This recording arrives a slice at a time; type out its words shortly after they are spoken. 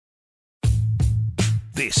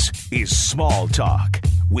This is Small Talk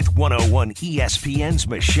with 101 ESPN's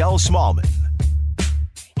Michelle Smallman.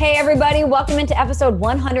 Hey everybody, welcome into episode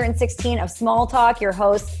 116 of Small Talk. Your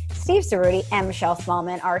hosts, Steve Cerruti and Michelle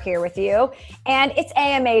Smallman, are here with you. And it's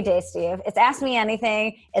AMA Day, Steve. It's Ask Me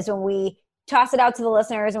Anything. It's when we toss it out to the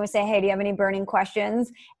listeners and we say, hey, do you have any burning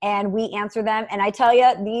questions? And we answer them. And I tell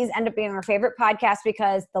you, these end up being our favorite podcast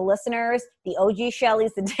because the listeners, the OG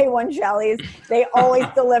Shelleys, the day one Shelleys, they always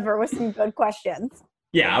deliver with some good questions.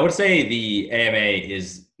 Yeah, I would say the AMA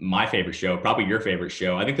is my favorite show, probably your favorite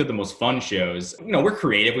show. I think they're the most fun shows. You know, we're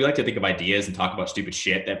creative. We like to think of ideas and talk about stupid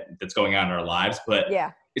shit that's going on in our lives. But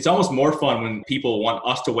yeah, it's almost more fun when people want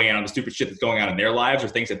us to weigh in on the stupid shit that's going on in their lives or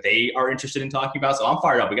things that they are interested in talking about. So I'm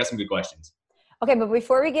fired up. We got some good questions. Okay, but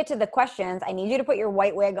before we get to the questions, I need you to put your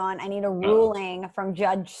white wig on. I need a ruling from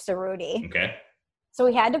Judge Cerruti. Okay. So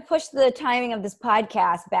we had to push the timing of this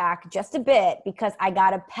podcast back just a bit because I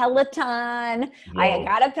got a Peloton. Whoa. I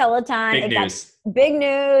got a Peloton. Big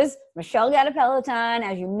news. Michelle got a Peloton.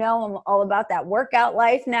 As you know, I'm all about that workout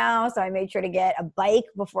life now. So I made sure to get a bike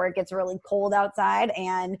before it gets really cold outside.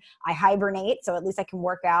 And I hibernate, so at least I can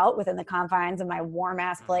work out within the confines of my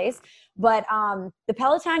warm-ass place. But the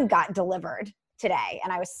Peloton got delivered today.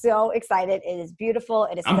 And I was so excited. It is beautiful.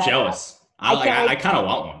 It is. I'm jealous. I kind of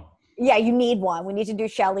want one. Yeah, you need one. We need to do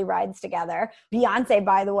Shelley rides together. Beyonce,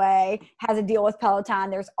 by the way, has a deal with Peloton.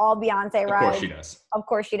 There's all Beyonce rides. Of course she does. Of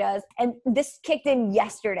course she does. And this kicked in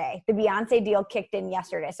yesterday. The Beyonce deal kicked in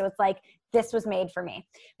yesterday. So it's like, this was made for me.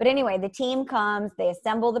 But anyway, the team comes, they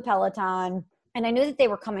assemble the Peloton. And I knew that they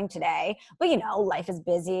were coming today. But, you know, life is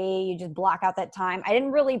busy. You just block out that time. I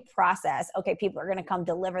didn't really process, okay, people are going to come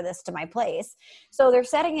deliver this to my place. So they're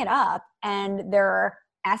setting it up and they're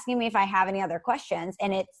asking me if I have any other questions.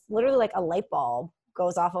 And it's literally like a light bulb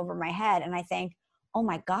goes off over my head. And I think, oh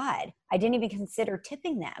my God, I didn't even consider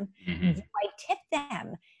tipping them. Mm-hmm. Do I tip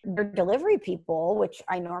them? They're delivery people, which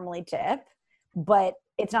I normally tip, but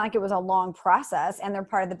it's not like it was a long process and they're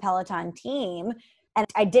part of the Peloton team. And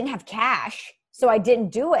I didn't have cash, so I didn't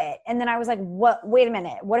do it. And then I was like, what? Wait a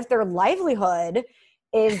minute. What if their livelihood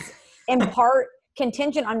is in part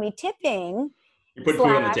contingent on me tipping? You're putting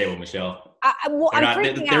food on the table, Michelle. I'm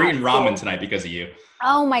freaking they're out. eating ramen tonight because of you.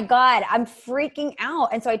 Oh my God, I'm freaking out.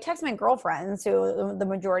 And so I text my girlfriends, who the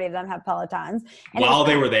majority of them have Pelotons. And while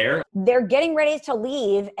they were there? They're getting ready to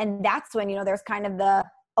leave. And that's when, you know, there's kind of the,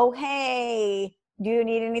 oh, hey, do you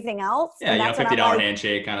need anything else? Yeah, and $50 like,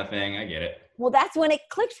 handshake kind of thing. I get it. Well, that's when it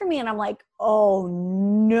clicked for me. And I'm like, oh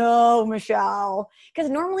no, Michelle. Because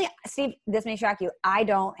normally, Steve, this may shock you, I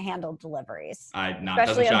don't handle deliveries.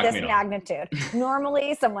 Especially of this magnitude.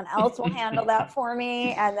 Normally, someone else will handle that for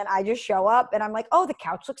me. And then I just show up and I'm like, oh, the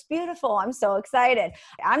couch looks beautiful. I'm so excited.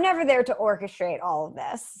 I'm never there to orchestrate all of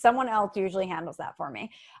this. Someone else usually handles that for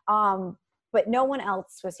me. But no one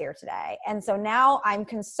else was here today. And so now I'm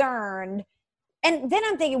concerned. And then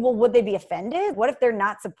I'm thinking, well, would they be offended? What if they're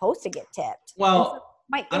not supposed to get tipped? Well,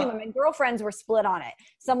 my girlfriends were split on it.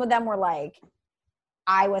 Some of them were like,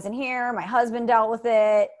 I wasn't here. My husband dealt with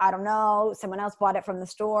it. I don't know. Someone else bought it from the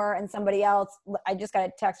store. And somebody else, I just got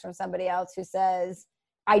a text from somebody else who says,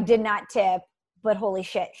 I did not tip, but holy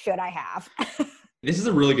shit, should I have? This is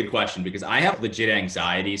a really good question because I have legit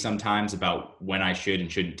anxiety sometimes about when I should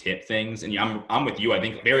and shouldn't tip things. And I'm with you. I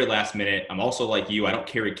think very last minute. I'm also like you. I don't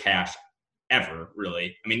carry cash ever,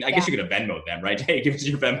 really. I mean, I guess you could have Venmoed them, right? Hey, give us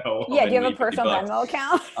your Venmo. Yeah, do you have a personal Venmo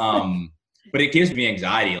account? But it gives me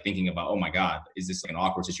anxiety thinking about, oh my God, is this like an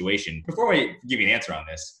awkward situation? Before I give you an answer on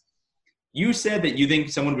this, you said that you think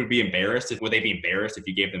someone would be embarrassed. Would they be embarrassed if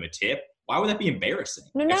you gave them a tip? Why would that be embarrassing?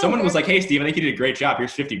 No, if someone was like, hey, Steve, I think you did a great job.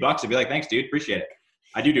 Here's $50. I'd be like, thanks, dude. Appreciate it.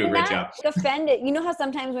 I do a great job. Offended. You know how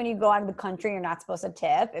sometimes when you go out of the country, you're not supposed to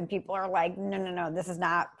tip and people are like, no, this is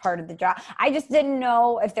not part of the job. I just didn't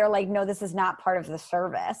know if they're like, no, this is not part of the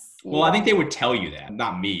service. Well, I think they would tell you that.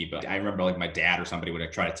 Not me, but I remember like my dad or somebody would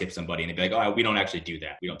try to tip somebody and they'd be like, oh, we don't actually do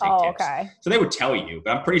that. We don't take tips. Okay. So they would tell you,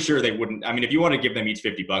 but I'm pretty sure they wouldn't. I mean, if you want to give them each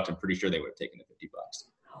 $50, I'm pretty sure they would have taken the $50.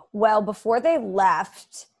 Well, before they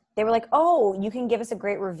left, they were like, oh, you can give us a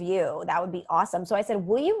great review. That would be awesome. So I said,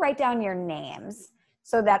 will you write down your names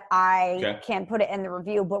so that I can put it in the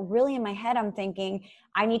review? But really in my head, I'm thinking,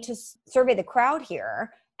 I need to survey the crowd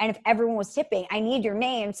here. And if everyone was tipping, I need your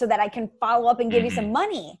name so that I can follow up and give you some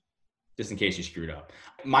money. Just in case you screwed up.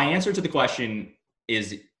 My answer to the question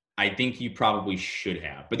is, I think you probably should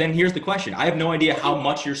have. But then here's the question. I have no idea how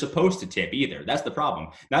much you're supposed to tip either. That's the problem.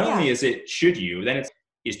 Not only is it, should you, then it's,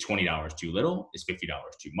 is $20 too little? Is $50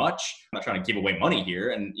 too much? I'm not trying to give away money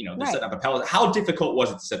here. And, you know, to set up a Peloton. How difficult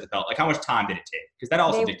was it to set the Peloton? Like, how much time did it take? Because that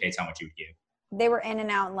also dictates how much you would give. They were in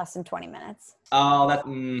and out in less than 20 minutes. Oh,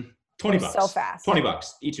 $20 bucks. So fast.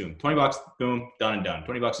 $20 each of them. $20, boom, done and done.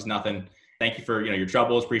 $20 is nothing. Thank you for, your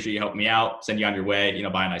troubles. Appreciate you helping me out. Send you on your way,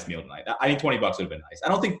 buy a nice meal tonight. I think $20 would have been nice. I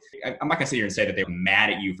don't think, I'm not gonna sit here and say that they were mad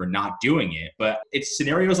at you for not doing it, but it's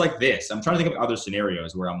scenarios like this. I'm trying to think of other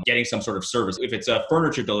scenarios where I'm getting some sort of service. If it's a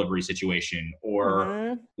furniture delivery situation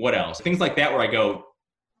or what else? Things like that where I go,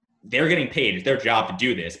 they're getting paid. It's their job to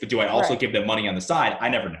do this, but do I also give them money on the side? I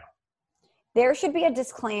never know. There should be a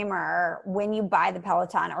disclaimer when you buy the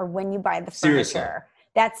Peloton or when you buy the Seriously. furniture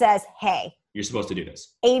that says, hey, you're supposed to do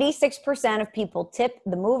this. 86% of people tip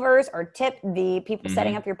the movers or tip the people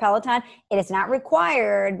setting up your Peloton. It is not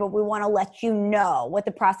required, but we want to let you know what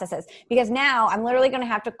the process is. Because now I'm literally going to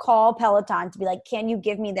have to call Peloton to be like, can you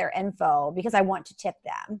give me their info? Because I want to tip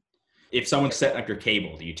them. If someone's setting up your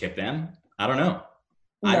cable, do you tip them? I don't know.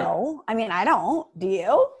 No. I don't. Do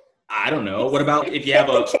you? I don't know. What about if you have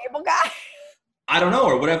a cable guy? I don't know.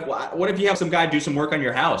 Or what if you have some guy do some work on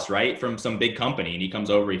your house, right? From some big company and he comes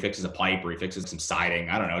over, he fixes a pipe or he fixes some siding.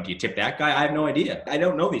 I don't know. Do you tip that guy? I have no idea. I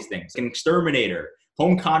don't know these things. An exterminator,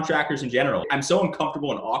 home contractors in general. I'm so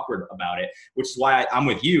uncomfortable and awkward about it, which is why I'm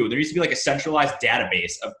with you. There needs to be like a centralized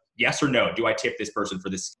database of yes or no. Do I tip this person for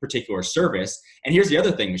this particular service? And here's the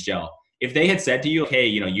other thing, Michelle. If they had said to you, hey,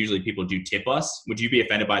 usually people do tip us, would you be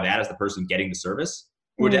offended by that as the person getting the service?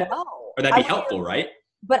 Or that'd be helpful, right?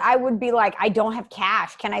 But I would be like, I don't have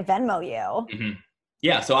cash. Can I Venmo you? Mm-hmm.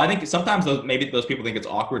 Yeah. So I think sometimes maybe those people think it's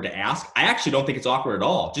awkward to ask. I actually don't think it's awkward at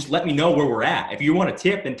all. Just let me know where we're at. If you want to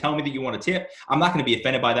tip, then tell me that you want to tip. I'm not going to be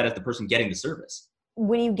offended by that as the person getting the service.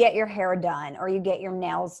 When you get your hair done or you get your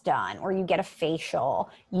nails done or you get a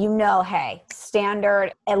facial, hey,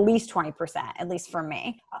 standard, at least 20%, at least for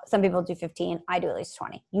me. Some people do 15. I do at least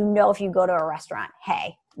 20. If you go to a restaurant,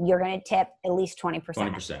 hey, you're going to tip at least 20%.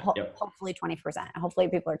 20%. Yep. Hopefully 20%. Hopefully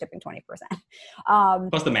people are tipping 20%.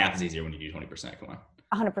 Plus the math is easier when you do 20%. Come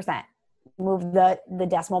on. 100%. Move the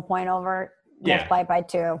decimal point over, multiply it by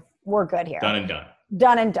 2. We're good here. Done and done.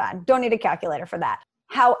 Done and done. Don't need a calculator for that.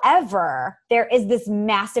 However, there is this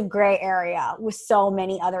massive gray area with so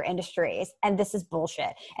many other industries, and this is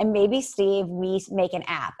bullshit. And maybe, Steve, we make an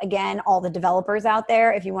app. Again, all the developers out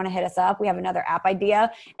there, if you want to hit us up, we have another app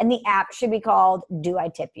idea, and the app should be called Do I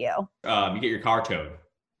Tip You? You get your car towed.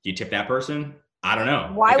 Do you tip that person? I don't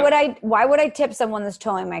know. Why would I tip someone that's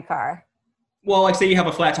towing my car? Well, like say you have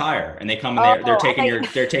a flat tire and they come and they're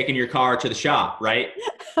taking your car to the shop, right?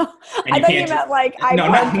 And I thought you meant like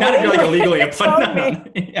not if you're like illegally I was like,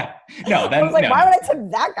 why would I tip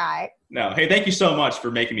that guy? No, hey, thank you so much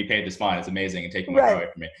for making me pay this fine. It's amazing and taking my car away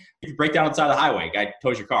from me. If you break down on the side of the highway, guy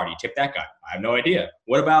tows your car, do you tip that guy? I have no idea.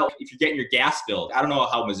 What about if you're getting your gas filled? I don't know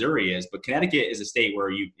how Missouri is, but Connecticut is a state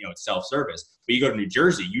where it's self-service. But you go to New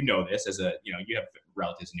Jersey, this as you have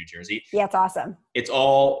relatives in New Jersey. Yeah, it's awesome. It's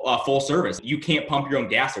all full service. You can't pump your own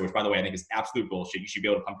gas there, which by the way, I think is absolute bullshit. You should be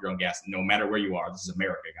able to pump your own gas no matter where you are. This is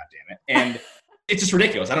America, goddammit. And it's just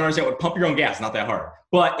ridiculous. I don't understand what pump your own gas. It's not that hard.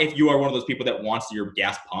 But if you are one of those people that wants your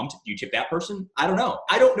gas pumped, do you tip that person? I don't know.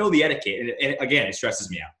 I don't know the etiquette. And again, it stresses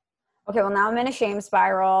me out. Okay, well, now I'm in a shame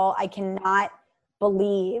spiral. I cannot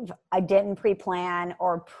believe I didn't pre-plan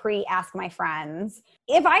or pre-ask my friends.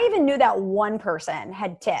 If I even knew that one person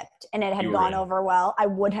had tipped and it had gone over well, I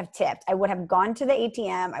would have tipped. I would have gone to the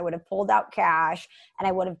ATM. I would have pulled out cash and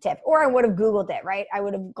I would have tipped. Or I would have Googled it, right? I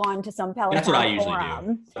would have gone to some Peloton That's what I usually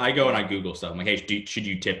forum. do. I go and I Google stuff. I'm like, hey, should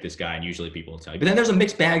you tip this guy? And usually people will tell you. But then there's a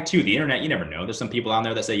mixed bag too. The internet, you never know. There's some people on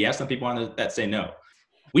there that say yes, some people on there that say no.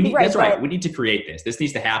 We need, that's right. We need to create this. This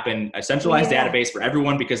needs to happen, a centralized database for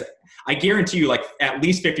everyone, because I guarantee you like at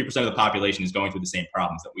least 50% of the population is going through the same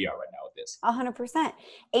problems that we are right now with this. 100%.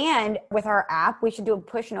 And with our app, we should do a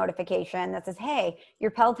push notification that says, hey, your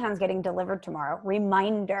Peloton's getting delivered tomorrow.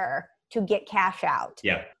 Reminder to get cash out.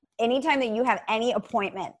 Yeah. Anytime that you have any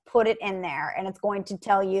appointment, put it in there and it's going to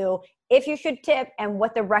tell you if you should tip and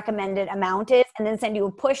what the recommended amount is, and then send you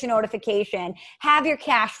a push notification. Have your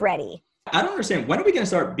cash ready. I don't understand. When are we going to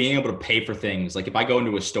start being able to pay for things? Like if I go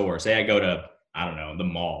into a store, say I go to, I don't know, the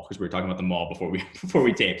mall, because we were talking about the mall before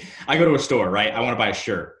we tape. I go to a store, right? I want to buy a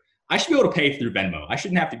shirt. I should be able to pay through Venmo. I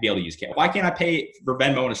shouldn't have to be able to use cash. Why can't I pay for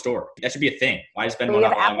Venmo in a store? That should be a thing. Why does Venmo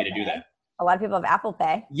not allow me to do that? A lot of people have Apple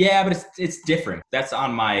Pay. Yeah, but it's different. That's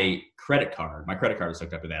on my credit card. My credit card is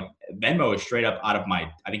hooked up to that. Venmo is straight up out of my,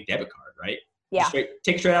 I think, debit card, right? Yeah. Take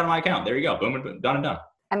it straight out of my account. There you go. Boom, boom, done and done.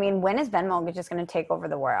 I mean, when is Venmo just going to take over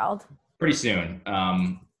the world? Pretty soon.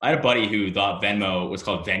 I had a buddy who thought Venmo was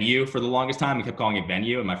called Venue for the longest time. He kept calling it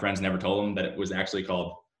Venue, and my friends never told him that it was actually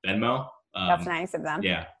called Venmo. That's nice of them.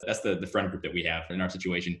 Yeah, that's the friend group that we have in our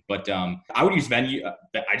situation. But I would use Venue.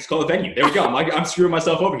 I just call it Venue. There we go. I'm screwing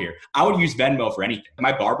myself over here. I would use Venmo for anything.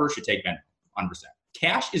 My barber should take Venmo, 100%.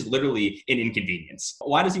 Cash is literally an inconvenience.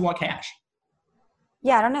 Why does he want cash?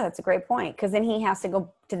 Yeah, I don't know. That's a great point. Because then he has to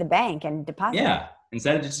go to the bank and deposit. Yeah.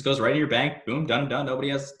 Instead, it just goes right in your bank. Boom, done. Nobody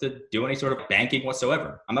has to do any sort of banking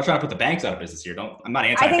whatsoever. I'm not trying to put the banks out of business here. I'm not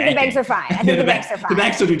anti-banking. I think the banks are fine. The banks are fine. The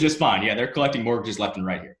banks will do just fine. Yeah, they're collecting mortgages left and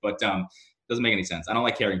right here. But doesn't make any sense. I don't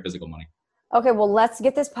like carrying physical money. Okay, well, let's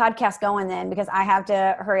get this podcast going then, because I have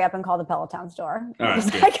to hurry up and call the Peloton store. All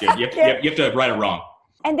right, good. You have to right or wrong.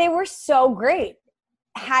 And they were so great.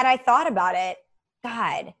 Had I thought about it,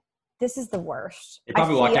 God, this is the worst. You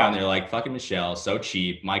probably walk down there like, fucking Michelle, so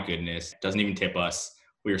cheap. My goodness, doesn't even tip us.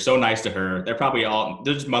 We were so nice to her. They're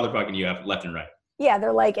just motherfucking you left and right. Yeah,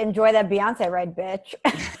 they're like, enjoy that Beyonce ride, bitch.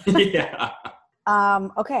 Yeah.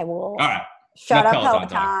 Okay, well. All right. Shout out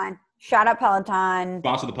Peloton. Shout out Peloton.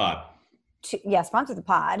 Sponsor the pod. Sponsor the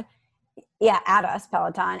pod. Yeah, add us,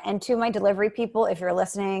 Peloton. And to my delivery people, if you're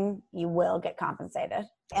listening, you will get compensated.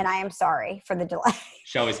 And I am sorry for the delay.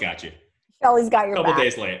 Shelly's got you. Shelly's got your back. Couple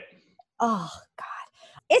days late. Oh, God.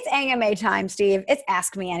 It's AMA time, Steve. It's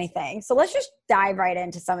Ask Me Anything. So let's just dive right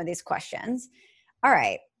into some of these questions. All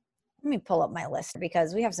right. Let me pull up my list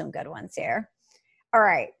because we have some good ones here. All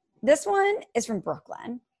right. This one is from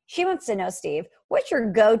Brooklyn. She wants to know, Steve, what's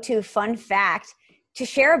your go-to fun fact to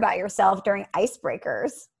share about yourself during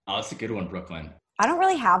icebreakers? Oh, that's a good one, Brooklyn. I don't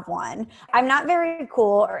really have one. I'm not very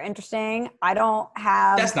cool or interesting. I don't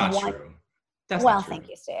have That's not one. true. Thank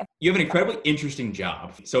you, Steve. You have an incredibly interesting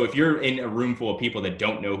job. So if you're in a room full of people that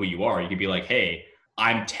don't know who you are, you could be like, hey,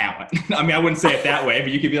 I'm talent. I mean, I wouldn't say it that way,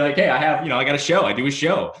 but you could be like, hey, I got a show. I do a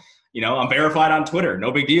show. I'm verified on Twitter.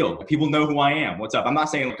 No big deal. People know who I am. What's up? I'm not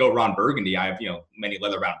saying go Ron Burgundy. I have, many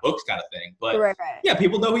leather-bound books kind of thing. But right. Yeah,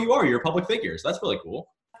 people know who you are. You're a public figure. So that's really cool.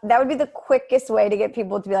 That would be the quickest way to get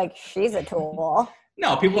people to be like, she's a tool.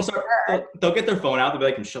 No, people they'll get their phone out. They'll be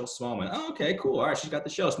like, Michelle Smallman. Oh, okay, cool. All right, she's got the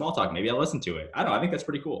show, Small Talk. Maybe I'll listen to it. I don't know. I think that's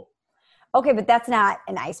pretty cool. Okay, but that's not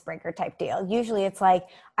an icebreaker type deal. Usually it's like,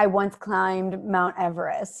 I once climbed Mount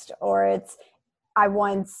Everest, or it's, I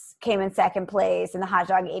once came in second place in the hot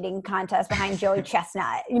dog eating contest behind Joey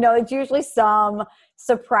Chestnut. It's usually some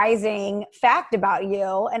surprising fact about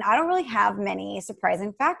you. And I don't really have many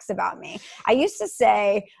surprising facts about me. I used to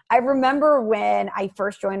say, I remember when I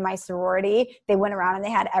first joined my sorority, they went around and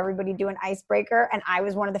they had everybody do an icebreaker. And I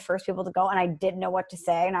was one of the first people to go, and I didn't know what to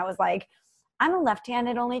say. And I was like, I'm a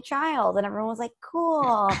left-handed only child. And everyone was like,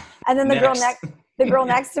 cool. And then the girl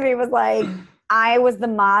next to me was like, I was the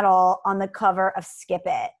model on the cover of Skip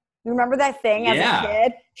It. You remember that thing as a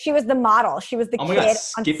kid? She was the model. She was the kid God, on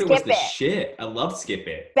Skip It was the shit. I love Skip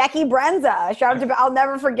It. Becky Brenza. Shout out to, I'll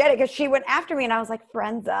never forget it because she went after me and I was like,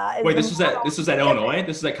 Brenza. Wait, this was at Illinois?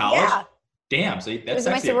 This was at college? Yeah. Damn. So that's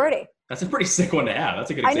my sorority. That's a pretty sick one to have.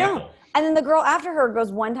 That's a good example. I know. And then the girl after her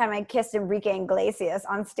goes, one time I kissed Enrique Iglesias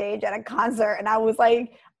on stage at a concert and I was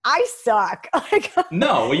like, I suck.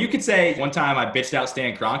 No, well, you could say one time I bitched out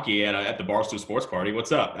Stan Kroenke at the Barstool Sports Party.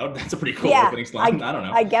 What's up? That's a pretty cool opening line. I don't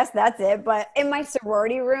know. I guess that's it. But in my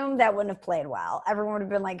sorority room, that wouldn't have played well. Everyone would have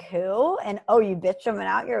been like, who? And, oh, you bitch someone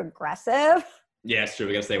out? You're aggressive? Yeah, it's true.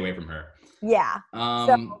 We got to stay away from her. Yeah.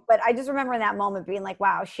 But I just remember in that moment being like,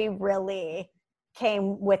 wow, she really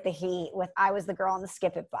came with the heat I was the girl in the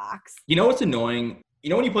Skip It box. You know what's annoying?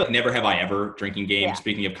 When you play Never Have I Ever drinking games,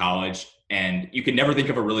 speaking of college, and you can never think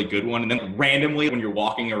of a really good one. And then randomly when you're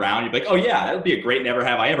walking around, you're like, oh yeah, that would be a great Never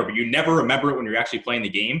Have I Ever, but you never remember it when you're actually playing the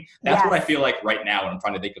game. That's what I feel like right now when I'm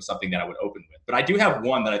trying to think of something that I would open with. But I do have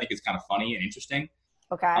one that I think is kind of funny and interesting.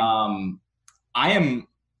 Okay. I am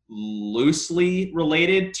loosely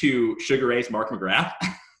related to Sugar Ray's Mark McGrath.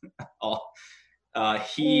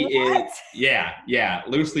 He is,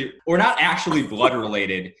 loosely, or not actually blood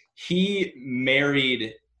related. He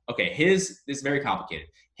married, this is very complicated.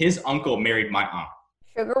 His uncle married my aunt.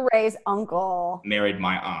 Sugar Ray's uncle married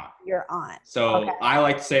my aunt. Your aunt. So I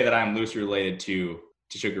like to say that I'm loosely related to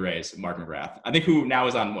Sugar Ray's Mark McGrath. I think who now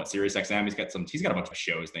is on Sirius XM. He's got a bunch of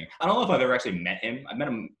shows thing. I don't know if I've ever actually met him. I've met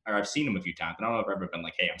him or I've seen him a few times. I don't know if I've ever been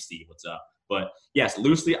like, hey, I'm Steve, what's up? But yes,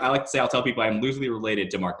 loosely, I like to say, I'll tell people I'm loosely related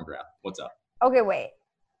to Mark McGrath. What's up? Okay, wait.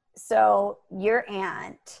 So your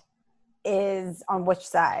aunt is on which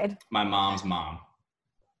side? My mom's mom.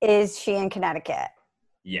 Is she in Connecticut?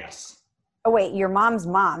 Yes. Oh, wait, your mom's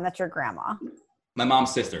mom. That's your grandma. My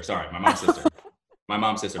mom's sister. Sorry, my mom's sister. My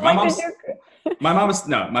mom's sister. My mom's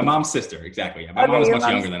sister. Exactly. Yeah. My mom is much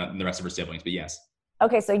younger than the rest of her siblings, but yes.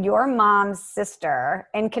 Okay, so your mom's sister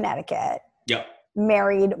in Connecticut. Yep.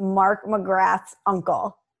 Married Mark McGrath's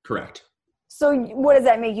uncle. Correct. So what does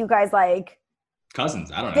that make you guys like?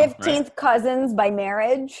 Cousins. I don't know. 15th cousins by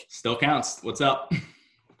marriage. Still counts. What's up?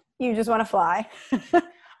 You just want to fly.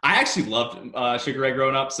 I actually loved Sugar Ray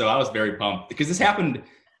growing up, so I was very pumped because this happened.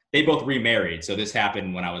 They both remarried, so this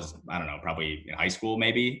happened when I was, I don't know, probably in high school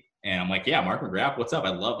maybe. And I'm like, yeah, Mark McGrath, what's up? I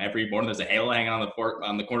love every morning there's a halo hanging on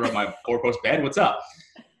the corner of my four-post bed. What's up?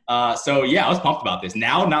 So yeah, I was pumped about this.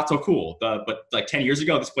 Now, not so cool. But like 10 years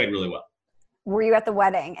ago, this played really well. Were you at the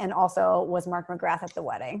wedding? And also, was Mark McGrath at the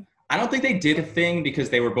wedding? I don't think they did a thing because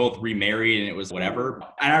they were both remarried and it was whatever.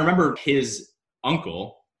 And I remember his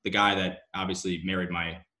uncle, the guy that obviously married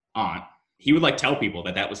my aunt, he would like tell people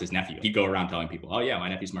that was his nephew. He'd go around telling people, oh yeah, my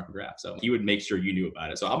nephew's Mark McGrath. So he would make sure you knew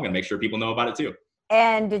about it. So I'm going to make sure people know about it too.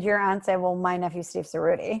 And did your aunt say, well, my nephew's Steve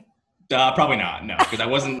Cerruti? Probably not, no. Because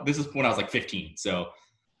this is when I was like 15. So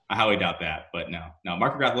I highly doubt that. But no,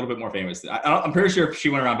 Mark McGrath, a little bit more famous. I'm pretty sure if she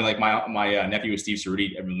went around and be like, my nephew is Steve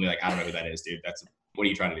Cerruti, everyone would be like, I don't know who that is, dude. What are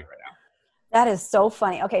you trying to do right now? That is so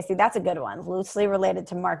funny. Okay, see, that's a good one. Loosely related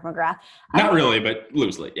to Mark McGrath. Not really, but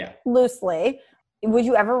loosely, yeah. Loosely. Would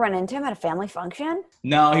you ever run into him at a family function?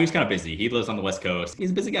 No, he was kind of busy. He lives on the West Coast.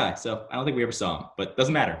 He's a busy guy, so I don't think we ever saw him. But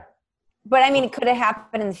doesn't matter. But I mean, could it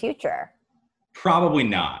happen in the future? Probably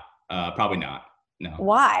not. Probably not. No.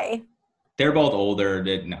 Why? They're both older.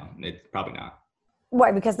 No, it's probably not.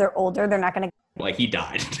 Why? Because they're older. They're not going to. Like he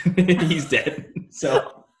died. He's dead.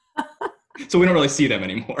 So we don't really see them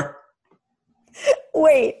anymore.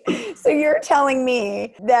 Wait. So you're telling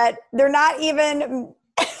me that they're not even.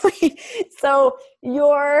 So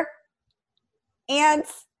your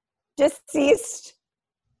aunt's deceased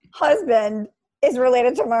husband is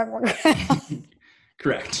related to Mark McGrath.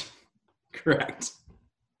 Correct.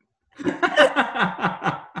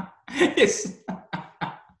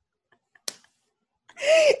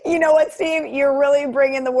 You know what, Steve? You're really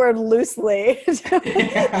bringing the word loosely to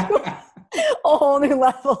a whole new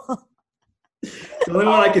level. It's the only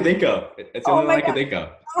one I can think of. It's the only one I can think of.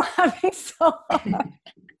 I'm having so hard.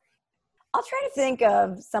 I'll try to think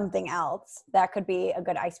of something else that could be a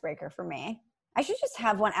good icebreaker for me. I should just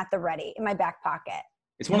have one at the ready in my back pocket.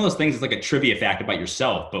 It's one of those things. It's like a trivia fact about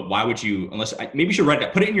yourself, but why would you, maybe you should write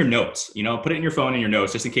it, put it in your notes, put it in your phone, in your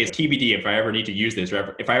notes, just in case TBD, if I ever need to use this,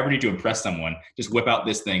 or if I ever need to impress someone, just whip out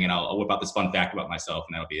this thing and I'll whip out this fun fact about myself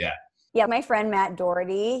and that'll be that. Yeah. My friend, Matt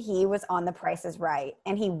Doherty, he was on The Price is Right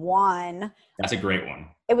and he won. That's a great one.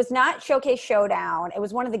 It was not Showcase Showdown. It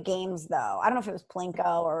was one of the games though. I don't know if it was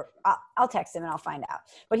Plinko or I'll text him and I'll find out,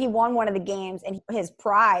 but he won one of the games and his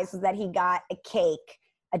prize was that he got a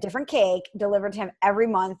different cake delivered to him every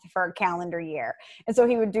month for a calendar year. And so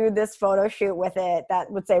he would do this photo shoot with it that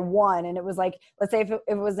would say one. And it was like, let's say if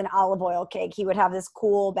it was an olive oil cake, he would have this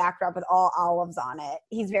cool backdrop with all olives on it.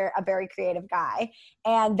 He's a very creative guy.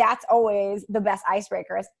 And that's always the best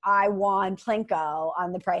icebreaker is I won Plinko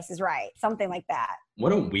on The Price is Right. Something like that.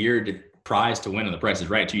 What a weird prize to win on The Price is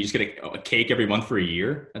Right. So you just get a cake every month for a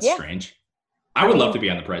year? That's strange. I would love to be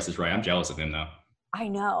on The Price is Right. I'm jealous of him though. I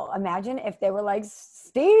know. Imagine if they were like,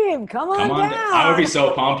 Steve, come on down. I would be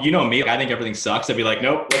so pumped. You know me. I think everything sucks. I'd be like,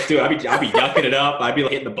 nope, let's do it. I'd be yucking it up. I'd be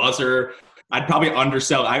like hitting the buzzer. I'd probably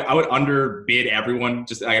undersell. I would underbid everyone.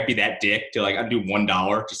 Just I'd be that dick to I'd do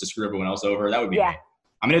 $1 just to screw everyone else over. That would be me.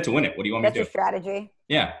 I'm in it to win it. What do you want me to do? That's your strategy?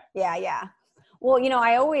 Yeah. Yeah. Well,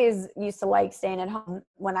 I always used to like staying at home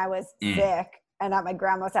when I was sick and at my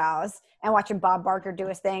grandma's house and watching Bob Barker do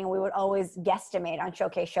his thing. We would always guesstimate on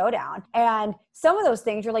Showcase Showdown. And some of those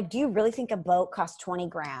things, you're like, do you really think a boat costs 20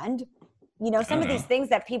 grand? Some of these things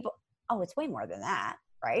that people, it's way more than that,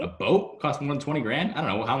 right? A boat costs more than 20 grand? I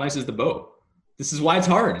don't know. How nice is the boat? This is why it's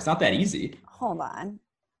hard. It's not that easy. Hold on.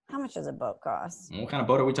 How much does a boat cost? What kind of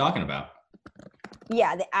boat are we talking about?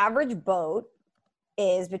 Yeah, the average boat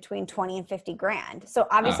is between 20 and 50 grand. So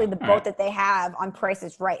obviously the boat that they have on Price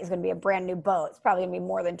is Right is going to be a brand new boat. It's probably going to be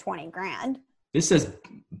more than 20 grand. This says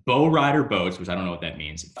Bow Rider Boats, which I don't know what that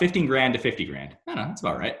means. 15 grand to 50 grand. I don't know. That's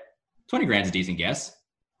about right. 20 grand's a decent guess.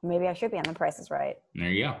 Maybe I should be on The Price is Right. There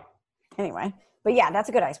you go. Anyway, but yeah, that's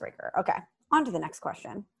a good icebreaker. Okay, on to the next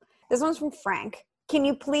question. This one's from Frank. Can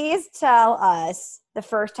you please tell us the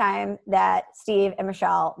first time that Steve and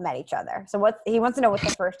Michelle met each other? So he wants to know what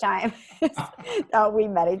the first time that we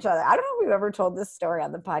met each other. I don't know if we've ever told this story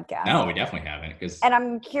on the podcast. No, we definitely haven't. And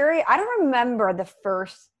I'm curious. I don't remember the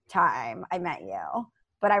first time I met you,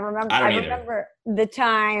 but I remember the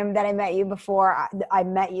time that I met you before I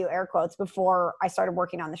met you, air quotes, before I started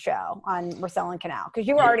working on the show on Marcel and Canal, because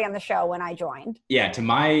you were already on the show when I joined. Yeah, to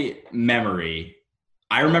my memory,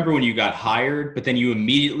 I remember when you got hired, but then you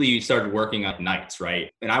immediately started working on nights,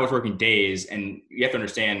 right? And I was working days, and you have to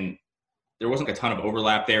understand there wasn't a ton of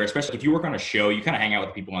overlap there, especially if you work on a show, you kind of hang out with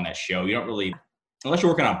the people on that show. You don't really, unless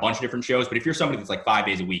you're working on a bunch of different shows, but if you're somebody that's like 5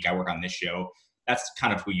 days a week, I work on this show, that's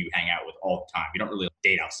kind of who you hang out with all the time. You don't really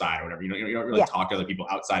date outside or whatever. You don't really talk to other people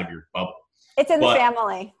outside of your bubble. It's in the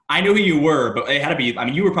family. I knew who you were, but it had to be, I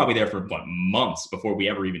mean, you were probably there for months before we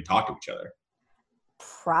ever even talked to each other.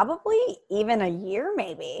 Probably even a year,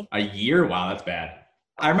 maybe. A year? Wow, that's bad.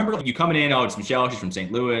 I remember you coming in, it's Michelle, she's from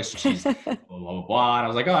St. Louis, she's blah, blah, blah. And I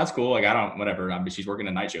was like, oh, that's cool. Like, I don't, whatever. She's working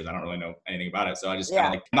at night shows. I don't really know anything about it. So I just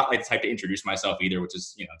kind of I'm not like the type to introduce myself either, which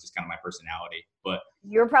is, just kind of my personality. But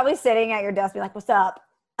you were probably sitting at your desk being like, what's up?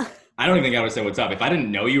 I don't even think I would say what's up. If I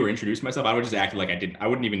didn't know you or introduce myself, I would just act like I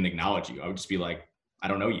wouldn't even acknowledge you. I would just be like, I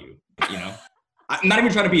don't know you, I'm not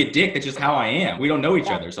even trying to be a dick. That's just how I am. We don't know each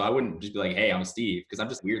other. So I wouldn't just be like, hey, I'm Steve, because I'm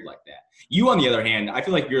just weird like that. You, on the other hand, I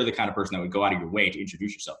feel like you're the kind of person that would go out of your way to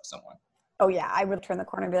introduce yourself to someone. Oh, yeah. I would turn the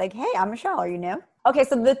corner and be like, hey, I'm Michelle. Are you new? Okay,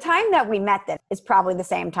 so the time that we met then is probably the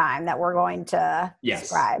same time that we're going to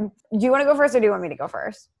describe. Do you want to go first or do you want me to go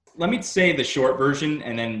first? Let me say the short version,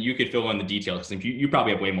 and then you could fill in the details. Because you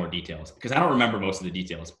probably have way more details, because I don't remember most of the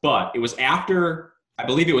details. But it was after... I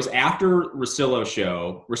believe it was after Russillo's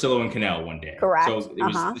show, Russillo and Cannell one day. Correct. So it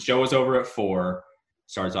was the show was over at 4,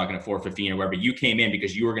 started talking at 4:15 or whatever. You came in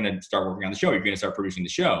because you were going to start working on the show. You're going to start producing the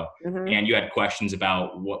show. And you had questions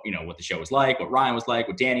about what the show was like, what Ryan was like,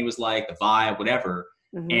 what Danny was like, the vibe, whatever.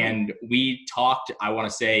 And we talked, I want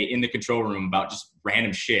to say, in the control room about just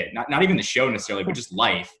random shit. Not even the show necessarily, but just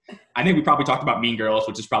life. I think we probably talked about Mean Girls,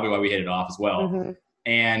 which is probably why we hit it off as well.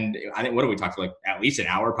 And I think, what did we talk for, like at least an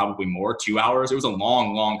hour, probably more, 2 hours. It was a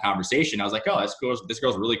long, long conversation. I was like, oh, this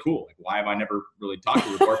girl's really cool. Like, why have I never really talked to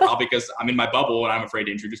her before? Probably because I'm in my bubble and I'm afraid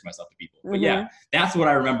to introduce myself to people. But yeah, that's what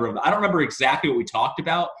I remember. I don't remember exactly what we talked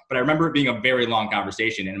about, but I remember it being a very long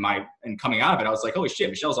conversation. And coming out of it, I was like, holy shit,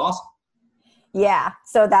 Michelle's awesome. Yeah,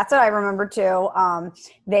 so that's what I remember too.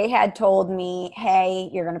 They had told me, hey,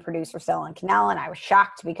 you're going to produce Russillo and Cannell, and I was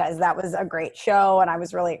shocked because that was a great show and I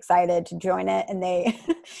was really excited to join it. And they,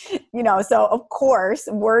 so of course,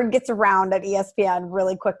 word gets around at ESPN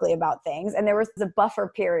really quickly about things. And there was a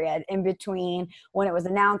buffer period in between when it was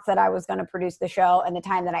announced that I was going to produce the show and the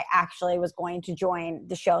time that I actually was going to join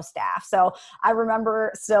the show staff. So I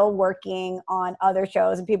remember still working on other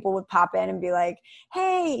shows and people would pop in and be like,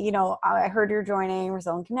 hey, I heard you're joining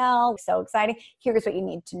Russillo and Cannell. So exciting. Here's what you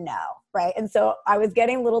need to know, right? And so I was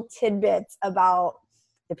getting little tidbits about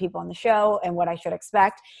the people on the show and what I should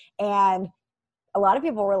expect. And a lot of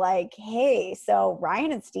people were like, hey, so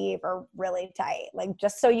Ryan and Steve are really tight. Like,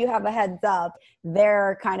 just so you have a heads up,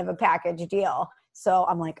 they're kind of a package deal. So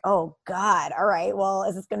I'm like, oh God, all right, well,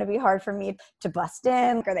 is this going to be hard for me to bust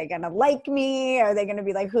in? Are they going to like me? Are they going to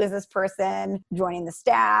be like, who is this person joining the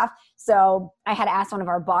staff? So I had asked one of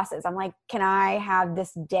our bosses, I'm like, can I have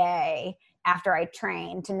this day after I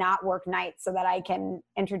train to not work nights so that I can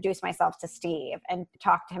introduce myself to Steve and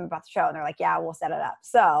talk to him about the show? And they're like, yeah, we'll set it up.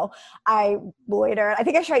 So I loitered. I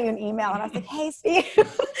think I shot you an email and I was like, hey, Steve, I'm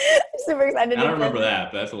super excited. I don't remember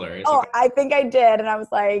that, but that's hilarious. Oh, okay. I think I did. And I was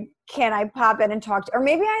like, can I pop in and talk to, or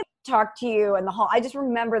maybe I talked to you in the hall. I just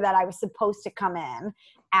remember that I was supposed to come in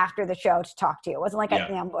after the show to talk to you. It wasn't like I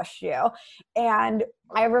ambushed you. And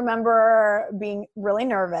I remember being really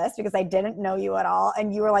nervous because I didn't know you at all.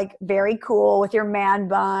 And you were like very cool with your man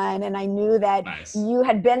bun. And I knew that you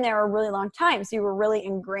had been there a really long time. So you were really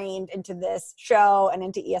ingrained into this show and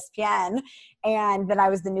into ESPN. And that I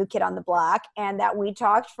was the new kid on the block. And that we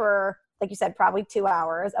talked for, like you said, probably 2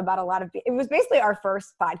 hours about a lot of, it was basically our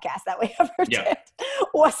first podcast that we ever did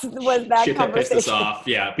was that shit conversation. That pissed us off.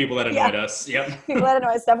 Yeah. People that annoyed us. Yep. People that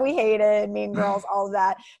annoyed us, stuff we hated, Mean Girls, all of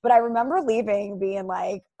that. But I remember leaving being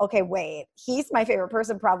like, okay, wait, he's my favorite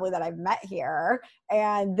person probably that I've met here.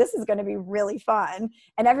 And this is going to be really fun.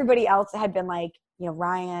 And everybody else had been like,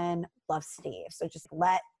 Ryan loves Steve. So just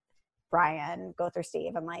let Ryan go through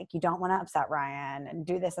Steve. I'm like, you don't want to upset Ryan and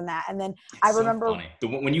do this and that. And then I remember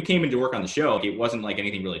when you came in to work on the show, it wasn't like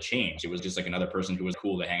anything really changed. It was just like another person who was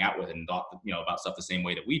cool to hang out with and thought, about stuff the same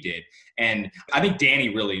way that we did. And I think Danny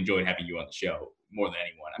really enjoyed having you on the show more than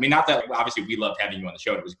anyone. I mean, not that obviously we loved having you on the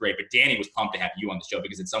show. It was great, but Danny was pumped to have you on the show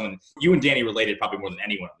because it's someone you and Danny related probably more than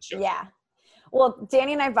anyone on the show. Yeah. Well,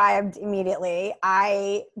 Danny and I vibed immediately.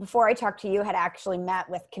 Before I talked to you, had actually met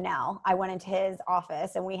with Cannell. I went into his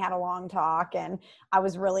office and we had a long talk and I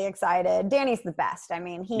was really excited. Danny's the best. I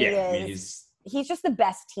mean, he's just the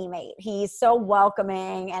best teammate. He's so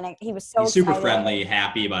welcoming and he was so he's super excited. Friendly,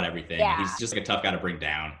 happy about everything. Yeah. He's just like a tough guy to bring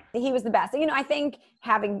down. He was the best. I think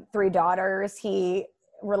having 3 daughters, he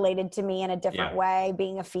related to me in a different way,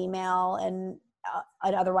 being a female in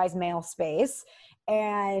an otherwise male space.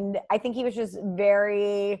 And I think he was just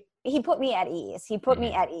very he put me at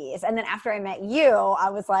ease. And then after I met you, I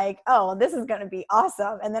was like, oh, this is going to be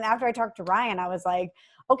awesome. And then after I talked to Ryan, I was like,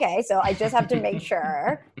 okay, so I just have to make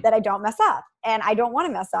sure that I don't mess up, and I don't want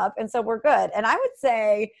to mess up. And so we're good. And I would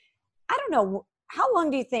say, I don't know, how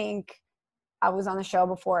long do you think I was on the show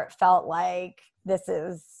before it felt like this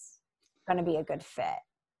is going to be a good fit?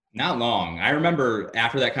 Not long. I remember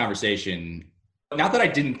after that conversation, not that I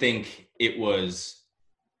didn't think it was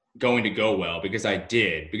going to go well, because I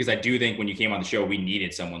do think when you came on the show, we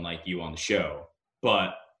needed someone like you on the show.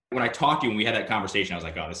 But when I talked to you and we had that conversation, I was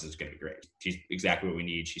like, oh, this is going to be great. She's exactly what we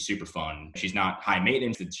need. She's super fun. She's not high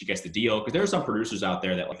maintenance, that she gets the deal. Because there are some producers out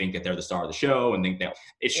there that think that they're the star of the show and think that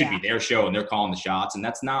it should be their show and they're calling the shots. And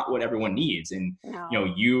that's not what everyone needs. And,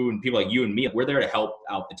 you and people like you and me, we're there to help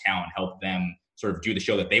out the talent, help them sort of do the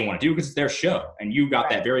show that they want to do, because it's their show. And you got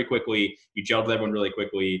that very quickly. You gelled with everyone really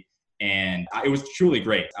quickly. And it was truly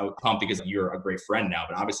great. I was pumped because you're a great friend now.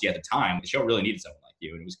 But obviously at the time, the show really needed someone like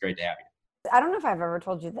you. And it was great to have you. I don't know if I've ever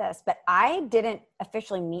told you this, but I didn't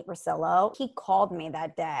officially meet Russillo. He called me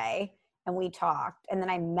that day and we talked. And then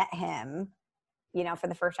I met him, for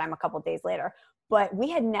the first time a couple of days later. But we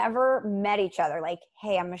had never met each other. Like,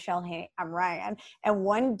 hey, I'm Michelle. Hey, I'm Ryan. And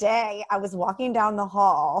one day I was walking down the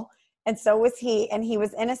hall, and so was he. And he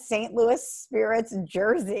was in a St. Louis Spirits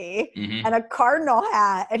jersey and a Cardinal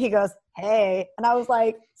hat. And he goes, hey. And I was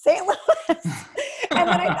like, St. Louis. And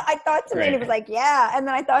then I thought to me, and he was like, yeah. And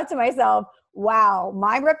then I thought to myself, wow,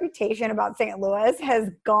 my reputation about St. Louis has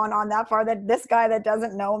gone on that far that this guy that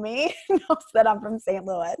doesn't know me knows that I'm from St.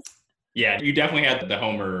 Louis. Yeah, you definitely had the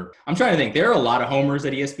homer. I'm trying to think. There are a lot of homers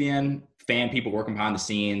at ESPN, fan people working behind the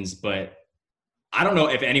scenes, but I don't know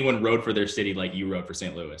if anyone rode for their city like you rode for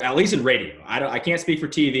St. Louis, at least in radio. I can't speak for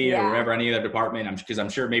TV or wherever, any other department, because I'm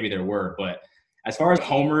sure maybe there were. But as far as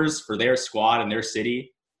homers for their squad and their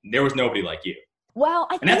city, there was nobody like you. Well,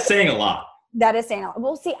 and that's saying a lot. That is saying a lot.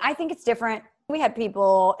 Well, see, I think it's different. We had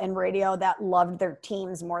people in radio that loved their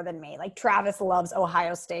teams more than me. Like Travis loves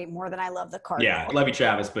Ohio State more than I love the Cardinals. Yeah, I love you,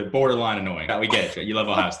 Travis, but borderline annoying. We get it. You love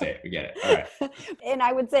Ohio State. We get it. All right. And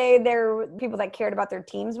I would say there were people that cared about their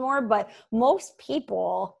teams more, but most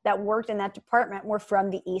people that worked in that department were from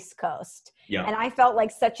the East Coast. Yeah. And I felt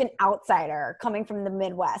like such an outsider coming from the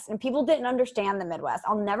Midwest, and people didn't understand the Midwest.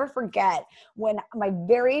 I'll never forget when my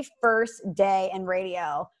very first day in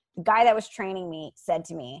radio, the guy that was training me said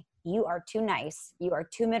to me, you are too nice. You are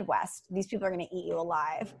too Midwest. These people are going to eat you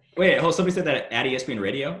alive. Wait, somebody said that at ESPN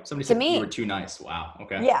Radio? Somebody said you were too nice. Wow.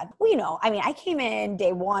 Okay. Yeah. Well, I came in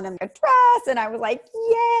day one in a dress and I was like,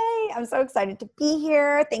 yay, I'm so excited to be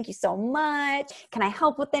here. Thank you so much. Can I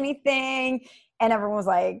help with anything? And everyone was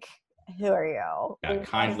like, who are you? Yeah,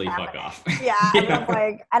 kindly fuck off. Yeah. Yeah.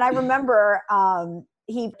 Like, and I remember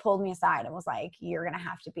he pulled me aside and was like, you're going to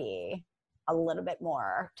have to be a little bit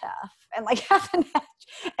more tough and like have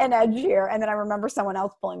an edge here. And then I remember someone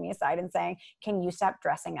else pulling me aside and saying, can you stop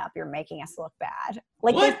dressing up? You're making us look bad.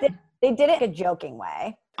 Like they did it in a joking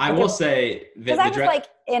way. I will say that because I was like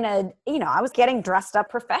I was getting dressed up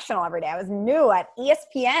professional every day. I was new at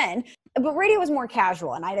ESPN, but radio was more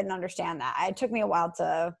casual and I didn't understand that. It took me a while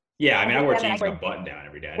to. Yeah. I mean, I wore jeans with a button down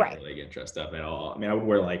every day. I didn't really get dressed up at all. I mean, I would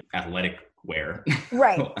wear like athletic wear.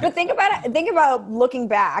 Right. But think about looking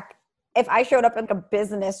back. If I showed up in a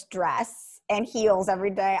business dress and heels every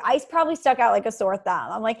day, I probably stuck out like a sore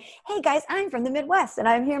thumb. I'm like, hey guys, I'm from the Midwest and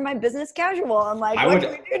I'm here in my business casual. I'm like, what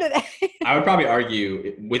can we do today? I would probably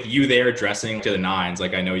argue with you there dressing to the nines,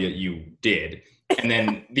 like I know you did. And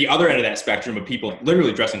then the other end of that spectrum of people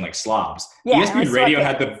literally dressing like slobs. Yeah, ESPN Radio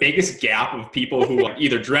had the biggest gap of people who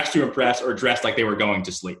either dressed to impress or dressed like they were going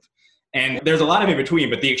to sleep. And there's a lot of in between,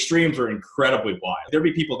 but the extremes are incredibly wide. There'd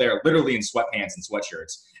be people there literally in sweatpants and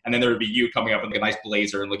sweatshirts. And then there would be you coming up with a nice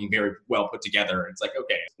blazer and looking very well put together. And it's like,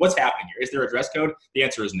 okay, what's happening here? Is there a dress code? The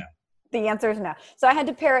answer is no. The answer is no. So I had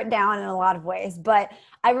to pare it down in a lot of ways. But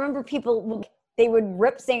I remember people, they would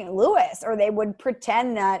rip St. Louis or they would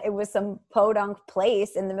pretend that it was some podunk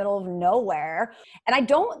place in the middle of nowhere. And I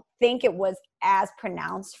don't think it was as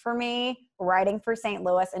pronounced for me writing for St.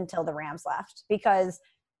 Louis until the Rams left, because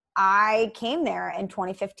I came there in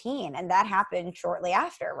 2015 and that happened shortly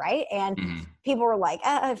after, right? And people were like,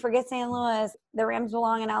 forget St. Louis, the Rams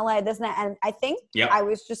belong in LA, this and that. And I think I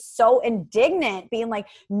was just so indignant being like,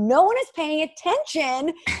 no one is paying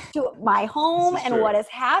attention to my home and what is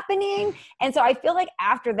happening. And so I feel like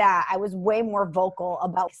after that, I was way more vocal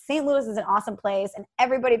about St. Louis is an awesome place and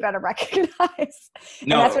everybody better recognize. No,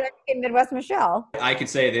 and that's when I became Midwest Michelle. I could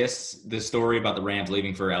say this story about the Rams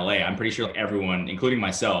leaving for LA. I'm pretty sure everyone, including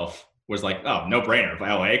myself, was like, oh, no brainer.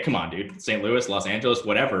 LA, come on, dude. St. Louis, Los Angeles,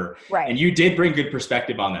 whatever. Right. And you did bring good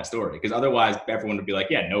perspective on that story, because otherwise everyone would be like,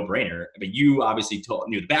 yeah, no brainer. But you obviously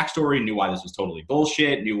knew the backstory, knew why this was totally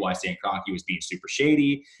bullshit, knew why St. Kroenke was being super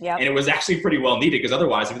shady. Yep. And it was actually pretty well needed, because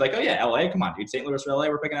otherwise it'd be like, oh yeah, LA, come on, dude. St. Louis or LA,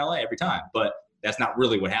 we're picking LA every time. But that's not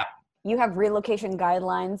really what happened. You have relocation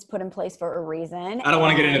guidelines put in place for a reason. I don't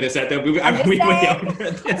want to get into this.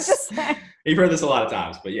 You've heard this a lot of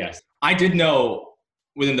times, but yes. I did know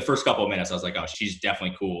within the first couple of minutes, I was like, oh, she's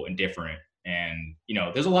definitely cool and different. And,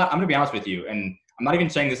 there's a lot, I'm going to be honest with you, and I'm not even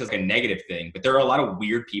saying this as like a negative thing, but there are a lot of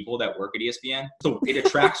weird people that work at ESPN. So it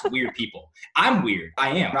attracts weird people. I'm weird. I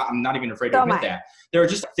am. I'm not even afraid to admit that. There are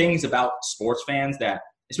just things about sports fans that,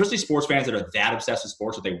 especially sports fans that are that obsessed with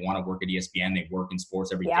sports that they want to work at ESPN, they work in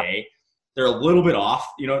sports every day. They're a little bit off.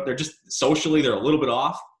 They're just socially, they're a little bit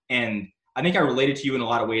off. And I think I related to you in a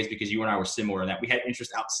lot of ways because you and I were similar in that we had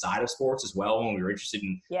interest outside of sports as well when we were interested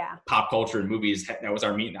in pop culture and movies. That was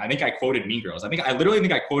our mean. I think I quoted Mean Girls. I literally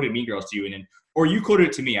think I quoted Mean Girls to you, or you quoted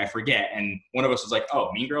it to me. I forget. And one of us was like, "Oh,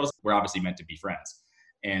 Mean Girls. We're obviously meant to be friends."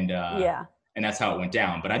 And and that's how it went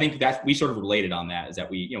down. But I think that we sort of related on that, is that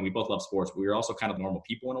we both love sports, but we were also kind of normal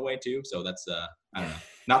people in a way too. So that's I don't know,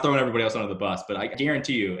 not throwing everybody else under the bus, but I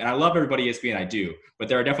guarantee you, and I love everybody at ESPN, I do, but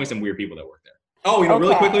there are definitely some weird people that work there. Oh,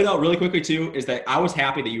 really quickly too, is that I was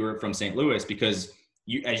happy that you were from St. Louis because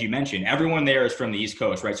you, as you mentioned, everyone there is from the East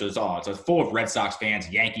Coast, right? So it's full of Red Sox fans,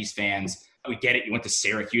 Yankees fans. We get it. You went to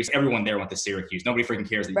Syracuse. Everyone there went to Syracuse. Nobody freaking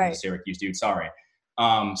cares that you went to Syracuse, dude. Sorry.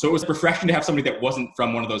 So it was refreshing to have somebody that wasn't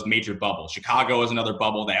from one of those major bubbles. Chicago is another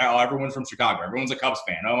bubble that, everyone's from Chicago. Everyone's a Cubs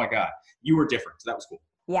fan. Oh my God. You were different. So that was cool.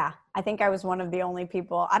 Yeah. I think I was one of the only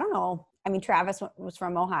people. I don't know. I mean, Travis was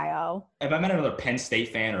from Ohio. If I met another Penn State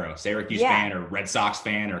fan or a Syracuse fan or Red Sox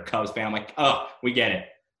fan or Cubs fan, I'm like, oh, we get it.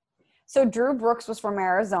 So Drew Brooks was from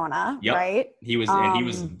Arizona, right? He was, and he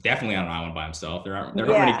was definitely on an island by himself. There aren't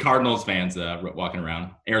many Cardinals fans walking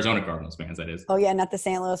around. Arizona Cardinals fans, that is. Oh yeah, not the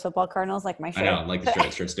St. Louis Football Cardinals, like my shirt. I know, like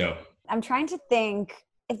the shirt's dope. I'm trying to think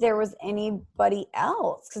if there was anybody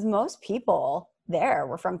else, because most people there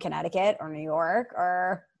were from Connecticut or New York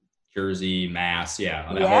or Jersey, Mass,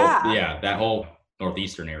 that whole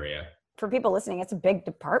northeastern area. For people listening, it's a big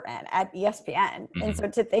department at ESPN. Mm-hmm. And so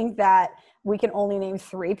to think that we can only name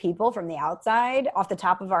 3 people from the outside off the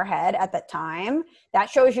top of our head at that time, that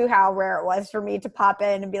shows you how rare it was for me to pop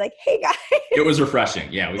in and be like, hey guys. It was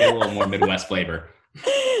refreshing. Yeah, we got a little more Midwest flavor.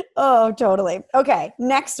 Oh, totally. Okay,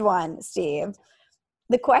 next one, Steve.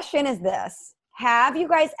 The question is this. Have you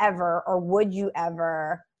guys ever, or would you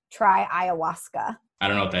ever try ayahuasca? I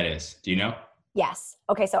don't know what that is. Do you know? Yes.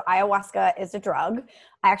 Okay, so ayahuasca is a drug.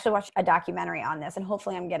 I actually watched a documentary on this, and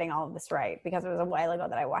hopefully I'm getting all of this right because it was a while ago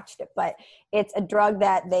that I watched it. But it's a drug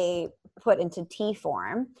that they put into tea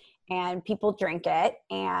form, and people drink it,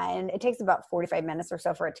 and it takes about 45 minutes or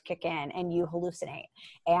so for it to kick in, and you hallucinate.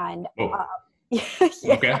 And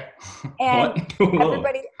okay. And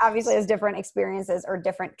everybody obviously has different experiences or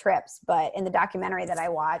different trips. But in the documentary that I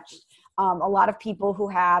watched, a lot of people who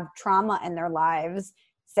have trauma in their lives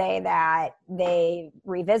say that they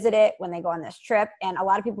revisit it when they go on this trip. And a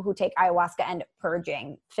lot of people who take ayahuasca end up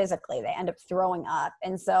purging physically. They end up throwing up.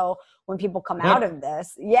 And so when people come out of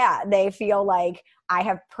this, they feel like I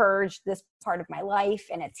have purged this part of my life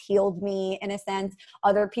and it's healed me in a sense.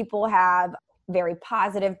 Other people have very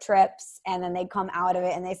positive trips and then they come out of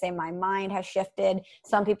it and they say my mind has shifted.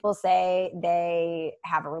 Some people say they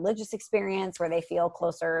have a religious experience where they feel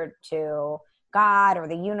closer to God or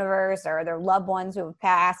the universe or their loved ones who have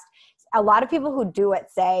passed. A lot of people who do it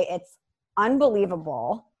say it's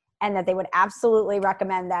unbelievable and that they would absolutely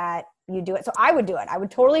recommend that you do it. So I would do it. I would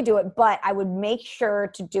totally do it, but I would make sure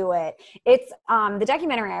to do it. It's the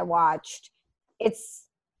documentary I watched. It's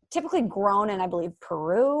typically grown in, I believe,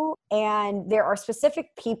 Peru. And there are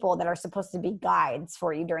specific people that are supposed to be guides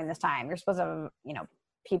for you during this time. You're supposed to have,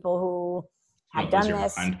 people who have done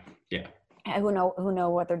this. Who know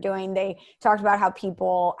what they're doing. They talked about how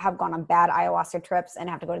people have gone on bad ayahuasca trips and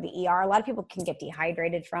have to go to the ER. A lot of people can get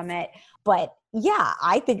dehydrated from it. But yeah,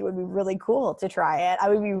 I think it would be really cool to try it. I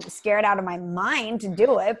would be scared out of my mind to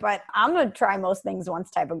do it, but I'm going to try most things once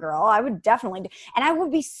type of girl. I would definitely do. And I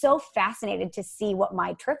would be so fascinated to see what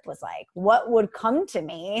my trip was like. What would come to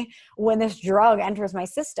me when this drug enters my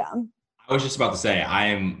system? I was just about to say,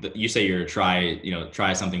 you say you're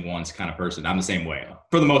try something once kind of person. I'm the same way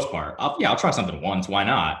for the most part. I'll try something once. Why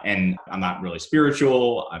not? And I'm not really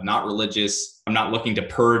spiritual. I'm not religious. I'm not looking to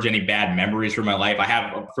purge any bad memories from my life. I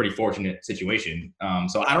have a pretty fortunate situation.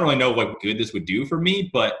 So I don't really know what good this would do for me,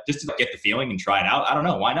 but just to get the feeling and try it out, I don't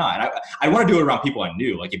know. Why not? And I want to do it around people I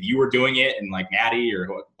knew. Like if you were doing it and like Maddie or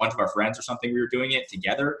a bunch of our friends or something, we were doing it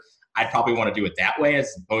together, I'd probably want to do it that way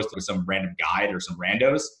as opposed to some random guide or some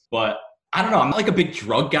randos. But I don't know. I'm not like a big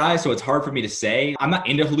drug guy, so it's hard for me to say. I'm not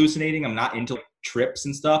into hallucinating. I'm not into like trips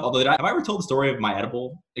and stuff. Although, have I ever told the story of my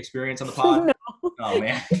edible experience on the pod? No. Oh,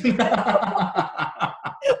 man.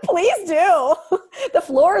 Please do. The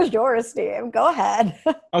floor is yours, Steve. Go ahead.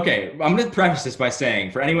 Okay, I'm going to preface this by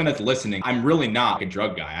saying, for anyone that's listening, I'm really not a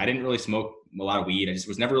drug guy. I didn't really smoke a lot of weed. I just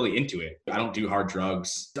was never really into it. I don't do hard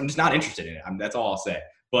drugs. I'm just not interested in it. That's all I'll say.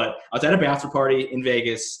 But I was at a bachelor party in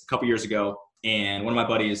Vegas a couple years ago, and one of my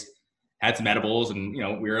buddies had some edibles, and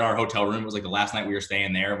we were in our hotel room. It was like the last night we were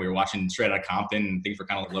staying there. We were watching Straight Outta Compton, and things were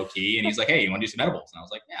kind of like low key. And he's like, "Hey, you want to do some edibles?" And I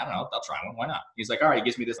was like, "Yeah, I don't know. I'll try one. Why not?" He's like, "All right." He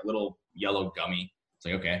gives me this little yellow gummy. It's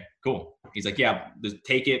like, "Okay, cool." He's like, "Yeah, just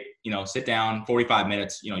take it. Sit down. 45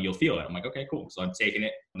 minutes. You'll feel it." I'm like, "Okay, cool." So I'm taking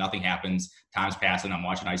it. Nothing happens. Time's passing. I'm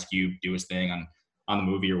watching Ice Cube do his thing on the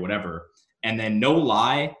movie or whatever. And then, no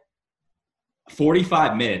lie,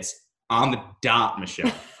 45 minutes on the dot,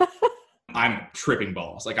 Michelle. I'm tripping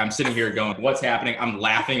balls. Like, I'm sitting here going, what's happening? I'm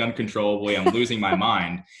laughing uncontrollably. I'm losing my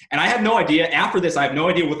mind. And I have no idea. After this, I have no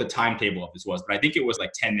idea what the timetable of this was, but I think it was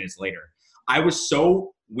like 10 minutes later. I was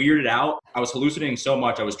so weirded out. I was hallucinating so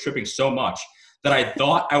much. I was tripping so much that I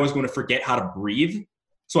thought I was going to forget how to breathe.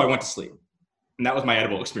 So I went to sleep. And that was my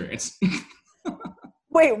edible experience.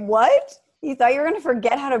 Wait, what? You thought you were going to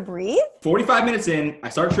forget how to breathe? 45 minutes in, I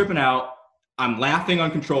start tripping out. I'm laughing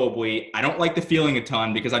uncontrollably. I don't like the feeling a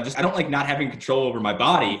ton because I don't like not having control over my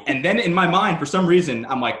body. And then in my mind, for some reason,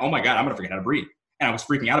 I'm like, oh my God, I'm going to forget how to breathe. And I was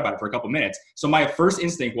freaking out about it for a couple minutes. So my first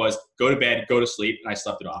instinct was go to bed, go to sleep, and I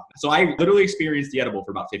slept it off. So I literally experienced the edible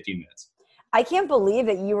for about 15 minutes. I can't believe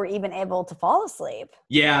that you were even able to fall asleep.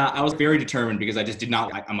 Yeah, I was very determined because I just did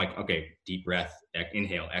not. I'm like, okay, deep breath,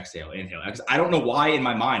 inhale, exhale. I don't know why in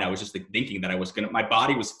my mind I was just thinking that my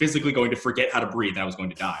body was physically going to forget how to breathe and I was going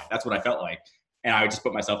to die. That's what I felt like. And I just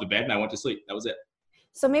put myself to bed and I went to sleep. That was it.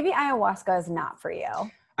 So maybe ayahuasca is not for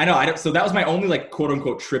you. I know. So that was my only like quote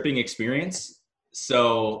unquote tripping experience.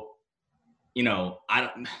 So,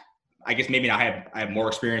 I guess maybe I have more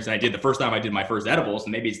experience than I did the first time I did my first edibles,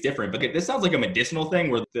 and maybe it's different. But this sounds like a medicinal thing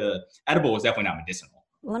where the edible was definitely not medicinal.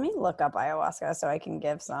 Let me look up ayahuasca so I can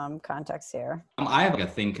give some context here. I have like a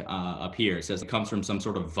thing up here. It says it comes from some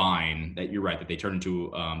sort of vine that you're right, that they turn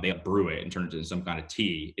into, they brew it and turn it into some kind of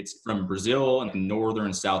tea. It's from Brazil and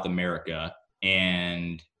northern South America.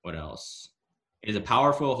 And what else? It is a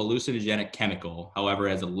powerful hallucinogenic chemical, however,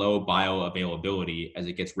 has a low bioavailability as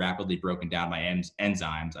it gets rapidly broken down by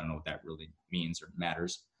enzymes. I don't know what that really means or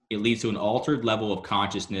matters. It leads to an altered level of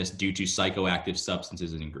consciousness due to psychoactive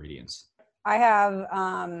substances and ingredients. I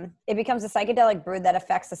have, it becomes a psychedelic brew that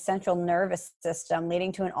affects the central nervous system,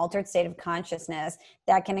 leading to an altered state of consciousness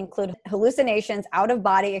that can include hallucinations,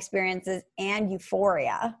 out-of-body experiences, and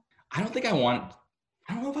euphoria. I don't know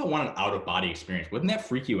if I want an out-of-body experience. Wouldn't that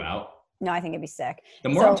freak you out? No, I think it'd be sick. The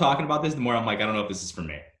more I'm talking about this, the more I'm like, I don't know if this is for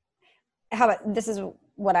me. How about, this is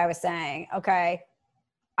what I was saying, okay?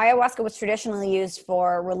 Ayahuasca was traditionally used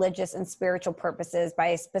for religious and spiritual purposes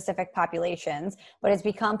by specific populations, but it's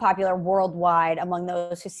become popular worldwide among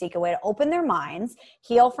those who seek a way to open their minds,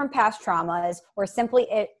 heal from past traumas, or simply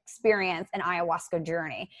experience an ayahuasca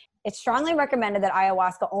journey. It's strongly recommended that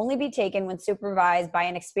ayahuasca only be taken when supervised by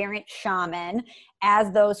an experienced shaman,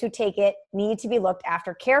 as those who take it need to be looked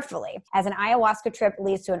after carefully, as an ayahuasca trip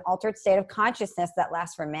leads to an altered state of consciousness that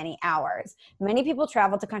lasts for many hours. Many people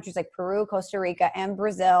travel to countries like Peru, Costa Rica, and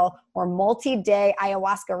Brazil, where multi-day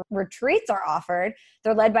ayahuasca retreats are offered.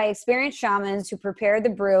 They're led by experienced shamans who prepare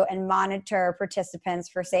the brew and monitor participants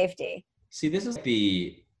for safety. See, this is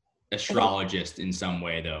the astrologist in some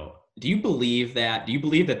way, though. Do you believe that? Do you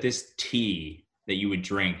believe that this tea that you would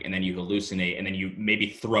drink and then you hallucinate and then you maybe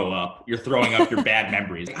throw up? You're throwing up your bad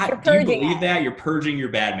memories. Do you believe that you're purging your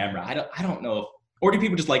bad memory? I don't know. Or do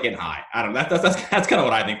people just like getting high? I don't know. That's kind of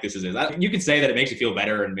what I think this is. You could say that it makes you feel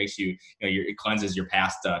better and makes you, it cleanses your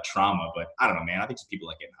past trauma, but I don't know, man. I think just people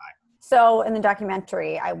like getting high. So in the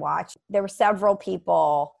documentary I watched, there were several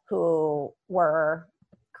people who were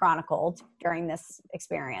chronicled during this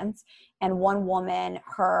experience. And one woman,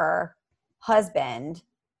 her husband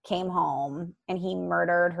came home and he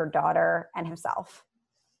murdered her daughter and himself.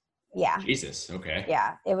 Yeah. Jesus. Okay.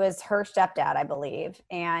 Yeah. It was her stepdad, I believe.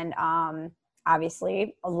 And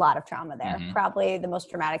obviously a lot of trauma there. Mm-hmm. Probably the most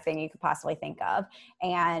traumatic thing you could possibly think of.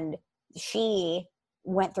 And she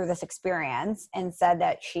went through this experience and said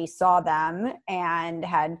that she saw them and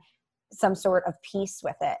had some sort of peace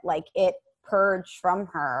with it. Like it purged from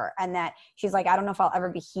her, and that she's like, I don't know if I'll ever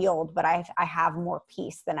be healed, but I have more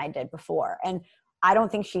peace than I did before. And I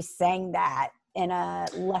don't think she's saying that in a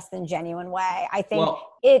less than genuine way. I think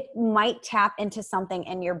it might tap into something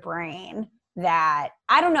in your brain that,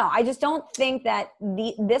 I don't know. I just don't think that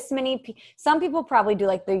some people probably do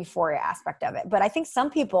like the euphoria aspect of it, but I think some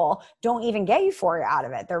people don't even get euphoria out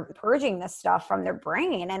of it. They're purging this stuff from their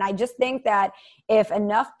brain. And I just think that if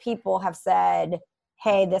enough people have said,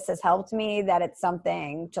 hey, this has helped me, that it's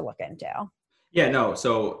something to look into. Yeah, no.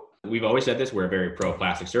 So we've always said this. We're a very pro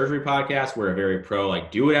plastic surgery podcast. We're a very pro,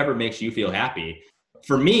 like, do whatever makes you feel happy.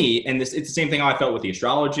 For me, and it's the same thing I felt with the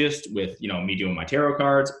astrologist, with, me doing my tarot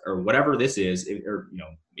cards or whatever this is, or,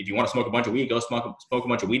 if you want to smoke a bunch of weed, go smoke a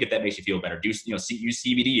bunch of weed if that makes you feel better. Use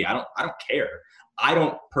CBD. I don't care. I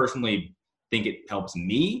don't personally think it helps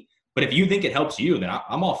me, but if you think it helps you, then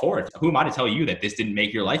I'm all for it. Who am I to tell you that this didn't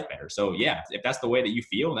make your life better? So yeah, if that's the way that you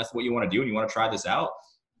feel, and that's what you want to do, and you want to try this out,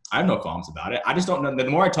 I have no qualms about it. I just don't know. The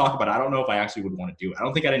more I talk about it, I don't know if I actually would want to do it. I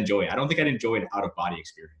don't think I'd enjoy it. I don't think I'd enjoy an out of body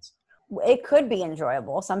experience. It could be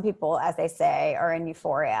enjoyable. Some people, as they say, are in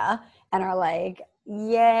euphoria and are like,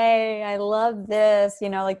 yay, I love this,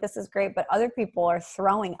 like this is great. But other people are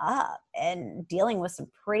throwing up and dealing with some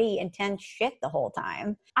pretty intense shit the whole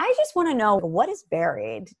time. I just want to know what is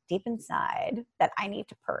buried deep inside that I need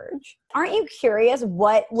to purge. Aren't you curious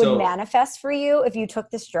what would manifest for you if you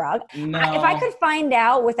took this drug? No. If I could find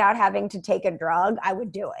out without having to take a drug, I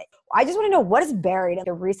would do it. I just want to know what is buried in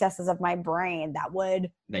the recesses of my brain that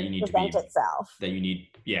you need present itself. That you need,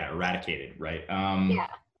 eradicated, right? Yeah.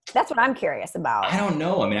 That's what I'm curious about. I don't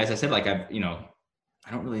know. I mean, as I said, like I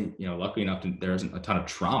don't really, luckily enough, there isn't a ton of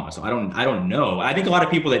trauma. So I don't know. I think a lot of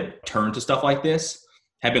people that turn to stuff like this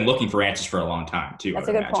have been looking for answers for a long time too. That's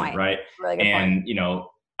a good point. Right. Really good point. And,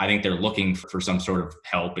 I think they're looking for some sort of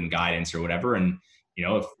help and guidance or whatever. And,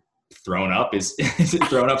 if throwing up is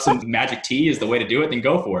throwing up some magic tea is the way to do it, then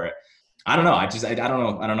go for it. I don't know. I don't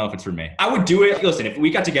know. I don't know if it's for me. I would do it. Listen, if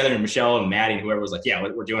we got together and Michelle and Maddie and whoever was like, yeah,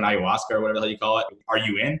 we're doing ayahuasca or whatever the hell you call it. Are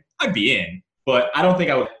you in? I'd be in, but I don't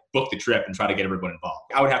think I would book the trip and try to get everyone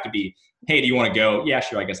involved. I would have to be, hey, do you want to go? Yeah,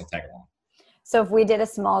 sure. I guess I'll tag along. So if we did a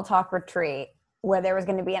small talk retreat where there was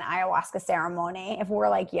going to be an ayahuasca ceremony, if we're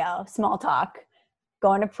like, yo, small talk,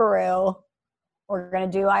 going to Peru, we're going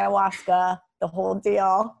to do ayahuasca, the whole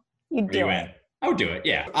deal. You'd do it. I would do it.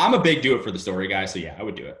 Yeah. I'm a big do it for the story guy. So yeah, I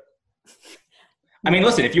would do it. I mean,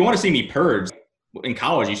 listen, if you want to see me purge in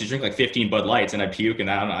college, you should drink like 15 Bud Lights and I'd puke. And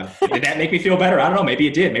I don't know. Did that make me feel better? I don't know. Maybe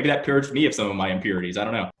it did. Maybe that purged me of some of my impurities. I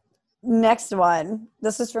don't know. Next one.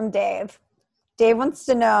 This is from Dave. Dave wants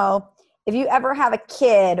to know, if you ever have a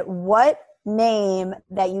kid, what name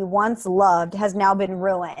that you once loved has now been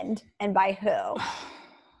ruined, and by who?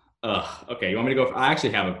 Okay. You want me to go? I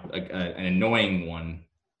actually have an annoying one,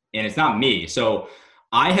 and it's not me. So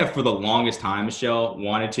I have, for the longest time, Michelle,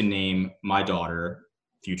 wanted to name my daughter,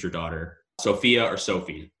 future daughter, Sophia or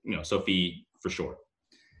Sophie, Sophie for short.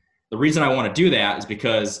 The reason I want to do that is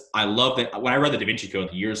because I love that. When I read the Da Vinci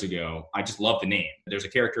Code years ago, I just love the name. There's a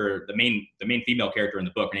character, the main female character in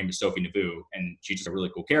the book, her name is Sophie Nauvoo, and she's just a really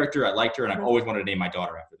cool character. I liked her, and I've always wanted to name my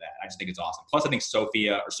daughter after that. I just think it's awesome. Plus, I think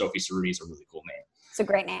Sophia or Sophie Cerruti is a really cool name. It's a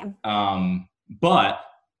great name. But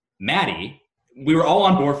Maddie, we were all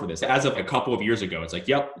on board for this as of a couple of years ago. It's like,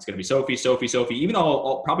 yep, it's going to be Sophie. Even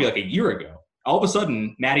all probably like a year ago, all of a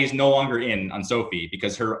sudden, Maddie is no longer in on Sophie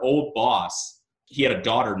because her old boss, he had a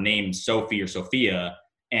daughter named Sophie or Sophia,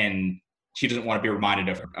 and she doesn't want to be reminded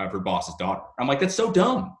of her boss's daughter. I'm like, that's so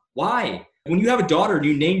dumb. Why? When you have a daughter and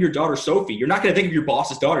you name your daughter Sophie, you're not going to think of your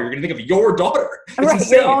boss's daughter. You're going to think of your daughter. It's right,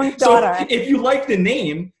 insane. your own daughter. So if you like the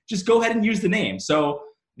name, just go ahead and use the name. So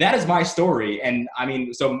that is my story. And I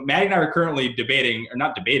mean, so Maddie and I are currently debating, or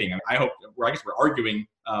not debating, I guess we're arguing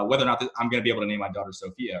whether or not I'm going to be able to name my daughter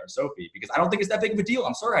Sophia or Sophie, because I don't think it's that big of a deal.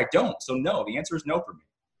 I'm sorry, I don't. So no, the answer is no for me.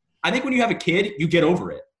 I think when you have a kid, you get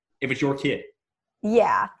over it if it's your kid.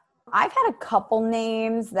 Yeah. I've had a couple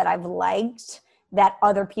names that I've liked that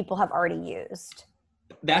other people have already used.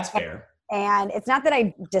 That's fair. And it's not that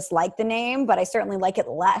I dislike the name, but I certainly like it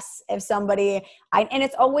less if somebody, and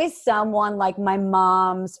it's always someone like my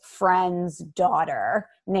mom's friend's daughter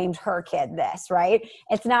named her kid this, right?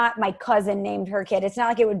 It's not my cousin named her kid. It's not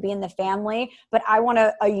like it would be in the family, but I want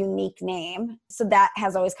a unique name. So that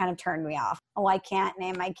has always kind of turned me off. Oh, I can't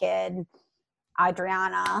name my kid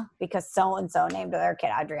Adriana because so-and-so named their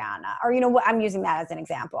kid Adriana. Or, what? I'm using that as an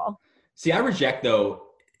example. See, I reject, though,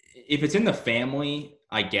 if it's in the family,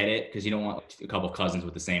 I get it, because you don't want a couple cousins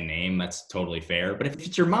with the same name. That's totally fair. But if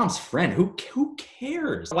it's your mom's friend, who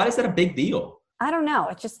cares? Why is that a big deal? I don't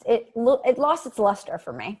know. It lost its luster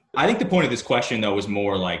for me. I think the point of this question, though, was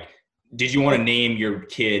more like, did you want to name your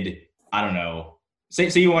kid, I don't know, Say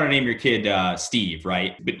you want to name your kid Steve,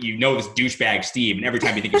 right? But you know this douchebag Steve, and every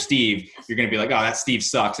time you think of Steve, you're going to be like, oh, that Steve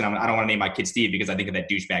sucks, and I don't want to name my kid Steve because I think of that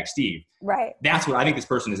douchebag Steve. Right. That's what I think this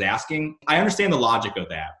person is asking. I understand the logic of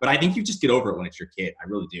that, but I think you just get over it when it's your kid. I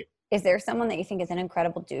really do. Is there someone that you think is an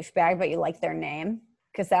incredible douchebag, but you like their name?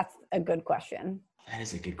 Because that's a good question. That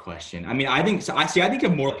is a good question. I mean, I think so. I think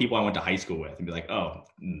of more people I went to high school with and be like, oh,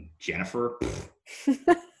 Jennifer,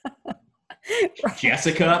 Right.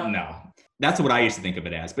 Jessica. No, that's what I used to think of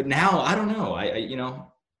it as. But now I don't know.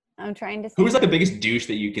 I'm trying to think. Who's like the biggest douche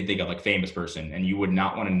that you can think of, like famous person, and you would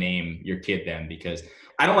not want to name your kid them because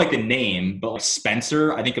I don't like the name, but like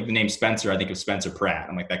Spencer, I think of the name Spencer, I think of Spencer Pratt.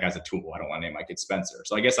 I'm like, that guy's a tool. I don't want to name my kid Spencer.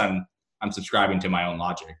 So I guess I'm subscribing to my own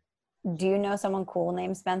logic. Do you know someone cool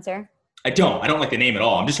named Spencer? I don't like the name at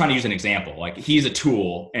all. I'm just trying to use an example. Like, he's a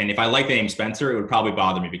tool, and if I like the name Spencer, it would probably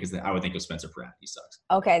bother me because I would think of Spencer Pratt. He sucks.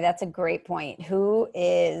 Okay, that's a great point. Who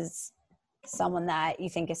is someone that you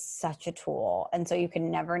think is such a tool, and so you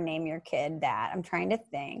can never name your kid that? I'm trying to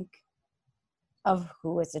think of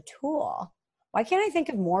who is a tool. Why can't I think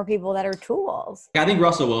of more people that are tools? I think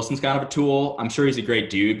Russell Wilson's kind of a tool. I'm sure he's a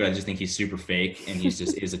great dude, but I just think he's super fake, and he's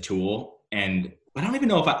just is a tool. And I don't even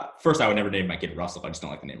know if I would never name my kid Russell. I just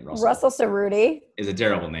don't like the name Russell. Russell Cerruti is a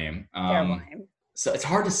terrible name. Terrible name. So it's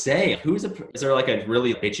hard to say. Is there like a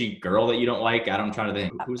really bitchy girl that you don't like? I'm trying to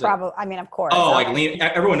think. Who's probably? I mean, of course. Oh, like Lena.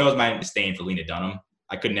 Everyone knows my disdain for Lena Dunham.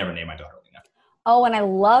 I could never name my daughter Lena. Oh, and I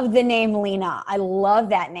love the name Lena. I love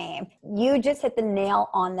that name. You just hit the nail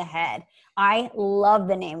on the head. I love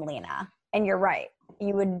the name Lena, and you're right.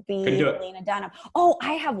 You would be Lena Dunham. Oh,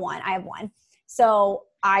 I have one. So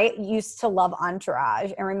I used to love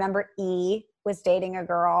Entourage, and remember E was dating a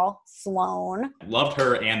girl, Sloane. Loved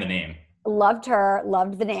her and the name. Loved her,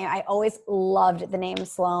 loved the name. I always loved the name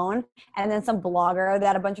Sloane. And then some blogger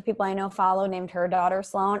that a bunch of people I know follow named her daughter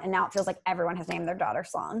Sloane. And now it feels like everyone has named their daughter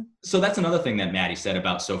Sloane. So that's another thing that Maddie said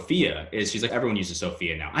about Sophia is she's like, everyone uses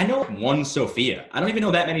Sophia now. I know one Sophia. I don't even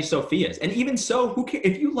know that many Sophias. And even so, who cares?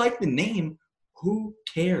 If you like the name, who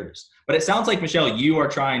cares? But it sounds like, Michelle, you are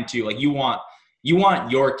trying to, like, you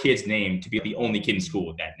want your kid's name to be the only kid in school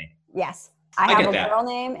with that name. Yes. I have a girl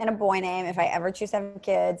name and a boy name if I ever choose to have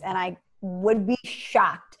kids, and I would be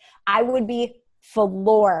shocked. I would be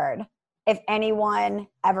floored if anyone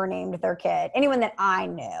ever named their kid, anyone that I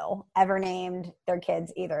knew ever named their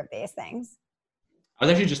kids either of these things. I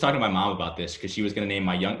was actually just talking to my mom about this because she was going to name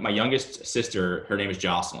my youngest sister. Her name is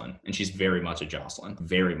Jocelyn, and she's very much a Jocelyn.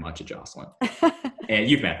 And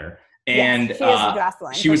you've met her. And yes, she is a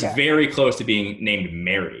Jocelyn. She was very close to being named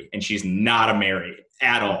Mary, and she's not a Mary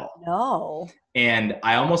at all. No. And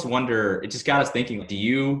I almost wonder, it just got us thinking, do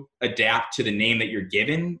you adapt to the name that you're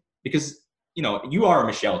given? Because, you are a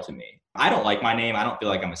Michelle to me. I don't like my name. I don't feel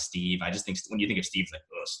like I'm a Steve. I just think when you think of Steve, it's like,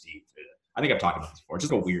 oh, Steve. I think I've talked about this before. It's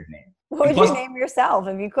just a weird name. What would you name yourself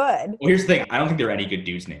if you could? Well, here's the thing. I don't think there are any good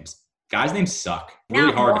dudes' names. Guys' names suck.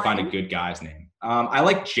 Really hard to find a good guy's name. I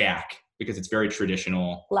like Jack because it's very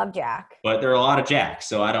traditional. Love Jack. But there are a lot of Jacks.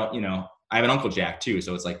 So I don't, I have an Uncle Jack too.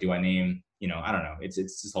 So it's like, do I name, I don't know. It's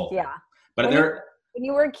this whole thing. Yeah. But when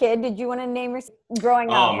you were a kid, did you want to name yourself growing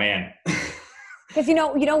up? Oh, man. Because you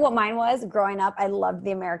know what mine was? Growing up, I loved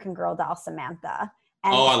the American Girl doll Samantha.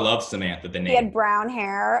 And I love Samantha, the name. She had brown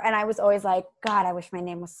hair, and I was always like, God, I wish my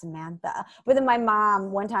name was Samantha. But then my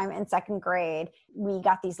mom, one time in second grade, we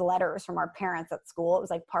got these letters from our parents at school. It was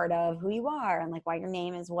like part of who you are and like why your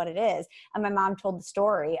name is what it is. And my mom told the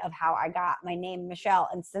story of how I got my name, Michelle.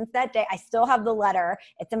 And since that day, I still have the letter.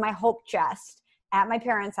 It's in my hope chest at my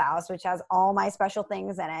parents' house, which has all my special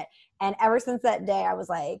things in it. And ever since that day, I was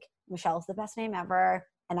like, Michelle's the best name ever.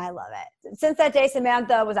 And I love it. Since that day,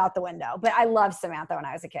 Samantha was out the window. But I loved Samantha when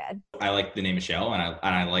I was a kid. I like the name Michelle, and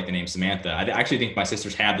I like the name Samantha. I actually think my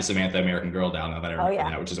sisters have the Samantha American Girl doll now that I remember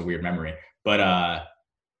that, which is a weird memory. But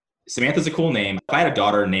Samantha's a cool name. If I had a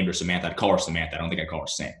daughter named her Samantha, I'd call her Samantha. I don't think I'd call her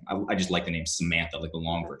Sam. I just like the name Samantha, like the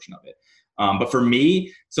long version of it. But for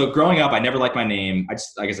me, so growing up, I never liked my name. I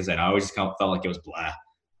just, like I said, I always just kind of felt like it was blah.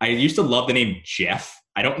 I used to love the name Jeff.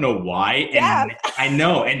 I don't know why. And I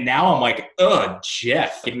know. And now I'm like,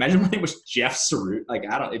 Jeff. Like, imagine my name was Jeff Cerruti. Like,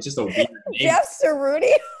 it's just a weird name. Jeff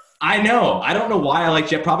Cerruti? I know. I don't know why I like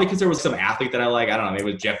Jeff. Probably because there was some athlete that I like. I don't know. Maybe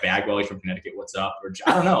it was Jeff Bagwell. He's from Connecticut. What's up? Or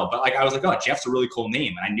I don't know. But like, I was like, Jeff's a really cool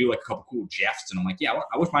name. And I knew like a couple cool Jeffs. And I'm like, yeah,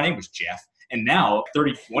 I wish my name was Jeff. And now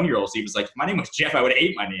 31-year-old Steve is like, if my name was Jeff, I would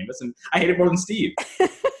hate my name. Listen, I hate it more than Steve.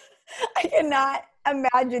 I cannot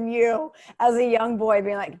imagine you as a young boy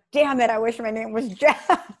being like, damn it, I wish my name was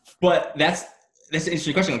Jeff. But that's an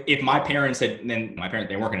interesting question. If my parents they weren't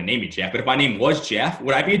going to name me Jeff, but if my name was Jeff,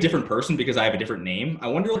 would I be a different person because I have a different name? I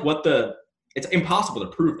wonder what the it's impossible to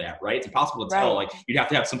prove that, right? It's impossible to tell. Right. Like, you'd have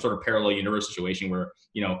to have some sort of parallel universe situation where,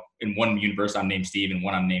 you know, in one universe I'm named Steve and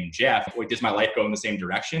one I'm named Jeff. Like, does my life go in the same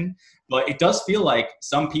direction? But it does feel like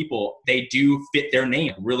some people, they do fit their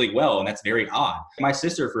name really well, and that's very odd. My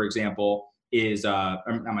sister, for example, is not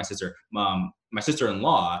my sister, my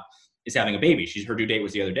sister-in-law is having a baby. Her due date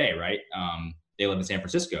was the other day, right? They live in San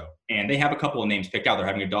Francisco, and they have a couple of names picked out. They're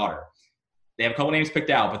having a daughter. They have a couple of names picked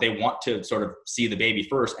out, but they want to sort of see the baby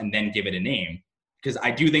first and then give it a name. Because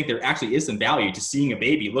I do think there actually is some value to seeing a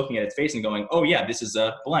baby, looking at its face and going, oh yeah, this is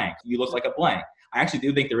a blank. You look like a blank. I actually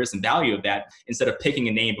do think there is some value of that instead of picking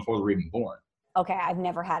a name before they're even born. Okay, I've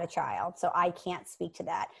never had a child, so I can't speak to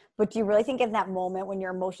that. But do you really think in that moment when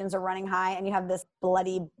your emotions are running high and you have this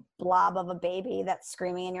bloody blob of a baby that's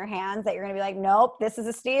screaming in your hands that you're going to be like, nope, this is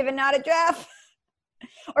a Steve and not a Jeff?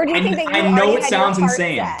 Or do you think that you I know already it had sounds your heart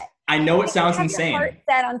insane. set? I know it sounds You have insane. your heart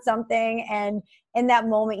set on something, and in that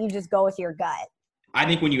moment, you just go with your gut. I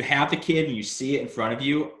think when you have the kid and you see it in front of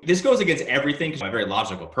you, this goes against everything because I'm a very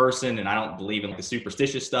logical person and I don't believe in like the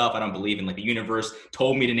superstitious stuff. I don't believe in like the universe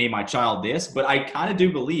told me to name my child this, but I kind of do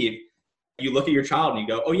believe you look at your child and you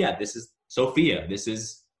go, oh yeah, this is Sophia. This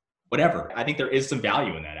is whatever. I think there is some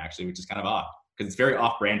value in that actually, which is kind of odd because it's very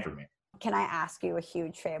off brand for me. Can I ask you a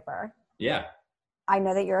huge favor? Yeah. I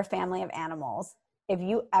know that you're a family of animals. If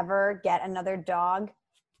you ever get another dog,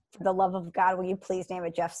 for the love of God, will you please name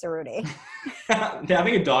it Jeff Cerruti?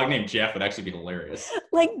 Having a dog named Jeff would actually be hilarious.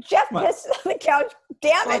 Like, Jeff pissed on the couch.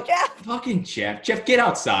 Damn it, Jeff. Fucking Jeff. Jeff, get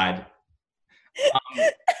outside.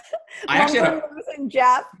 I actually had a Moose and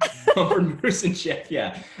Jeff. Moose and Jeff,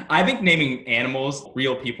 yeah. I think naming animals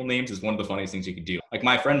real people names is one of the funniest things you could do. Like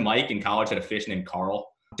my friend Mike in college had a fish named Carl.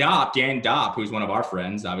 Dan Dopp, who's one of our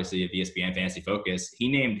friends, obviously at ESPN Fantasy Focus, he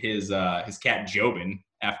named his cat Jobin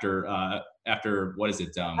after what is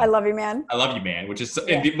it? I love you, man. I love you, man, which is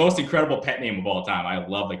the most incredible pet name of all time. I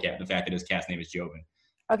love the fact that his cat's name is Jobin.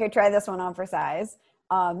 Okay, try this one on for size.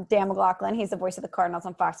 Dan McLaughlin, he's the voice of the Cardinals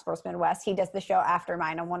on Fox Sports Midwest. He does the show After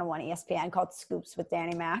Mine on 101 ESPN called Scoops with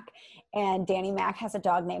Danny Mac. And Danny Mac has a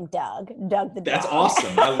dog named Doug the dog. That's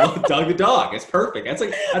awesome. I love Doug the dog. It's perfect.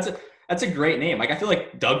 That's a great name. Like I feel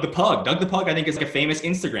like Doug the Pug. Doug the Pug I think is like a famous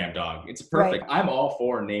Instagram dog. It's perfect. Right. I'm all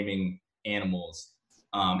for naming animals.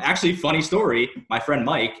 Actually, funny story, my friend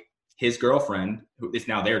Mike, his girlfriend, who is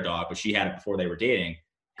now their dog, but she had it before they were dating,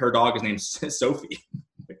 her dog is named Sophie.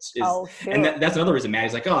 And that's another reason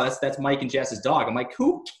Maddie's like, oh, that's Mike and Jess's dog. I'm like,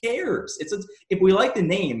 who cares? If we like the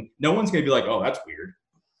name, no one's going to be like, oh, that's weird.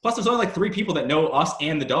 Plus, there's only like 3 people that know us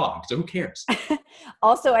and the dog, so who cares?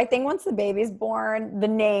 Also, I think once the baby's born, the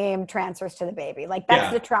name transfers to the baby. Like,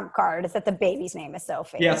 that's the trump card, is that the baby's name is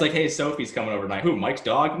Sophie. Yeah, it's like, hey, Sophie's coming over tonight. Who, Mike's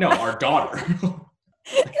dog? No, our daughter.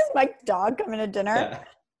 Is Mike's dog coming to dinner? Yeah.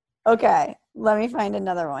 Okay, let me find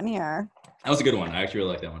another one here. That was a good one. I actually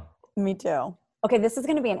really like that one. Me too. Okay, this is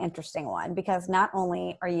going to be an interesting one because not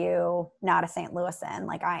only are you not a St. Louisan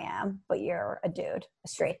like I am, but you're a dude, a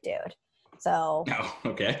straight dude. So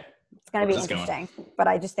okay. It's going to be interesting, but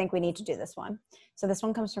I just think we need to do this one. So this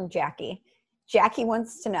one comes from Jackie. Jackie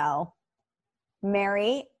wants to know,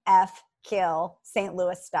 marry, F, kill, St.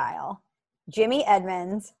 Louis style. Jimmy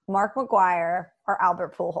Edmonds, Mark McGwire, or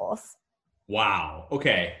Albert Pujols? Wow.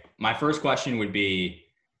 Okay. My first question would be,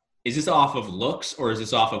 is this off of looks or is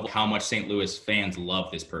this off of how much St. Louis fans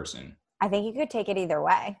love this person? I think you could take it either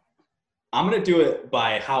way. I'm going to do it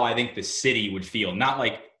by how I think the city would feel, not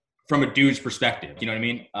like from a dude's perspective. You know what I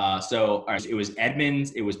mean? So all right, it was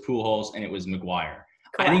Edmonds, it was Pujols, and it was McGwire.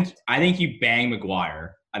 Correct. I think you bang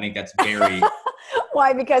McGwire. I think that's very...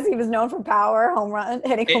 Why? Because he was known for power,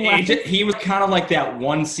 hitting home runs? He was kind of like that not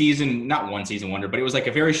one season wonder, but it was like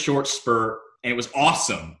a very short spurt, and it was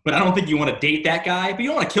awesome. But I don't think you want to date that guy, but you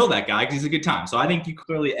don't want to kill that guy because he's a good time. So I think you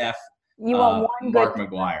clearly F want Mark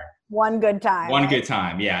McGwire. One good time. One good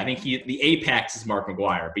time, yeah. I think the apex is Mark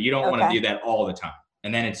McGwire, but you don't want to do that all the time.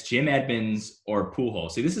 And then it's Jim Edmonds or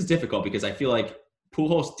Pujols. See, this is difficult because I feel like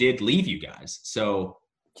Pujols did leave you guys. So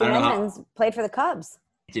Jim Edmonds played for the Cubs.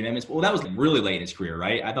 Jim Edmonds, well, that was really late in his career,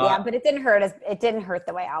 right? I thought. Yeah, but it didn't hurt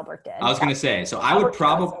the way Albert did. I was going to say, so I would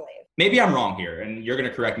probably, maybe I'm wrong here, and you're going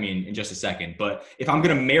to correct me in just a second, but if I'm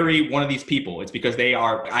going to marry one of these people, it's because they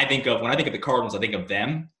are, when I think of the Cardinals, I think of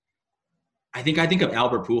them. I think of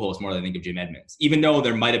Albert Pujols more than I think of Jim Edmonds, even though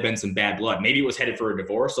there might have been some bad blood. Maybe it was headed for a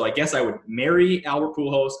divorce. So I guess I would marry Albert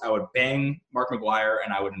Pujols, I would bang Mark McGwire,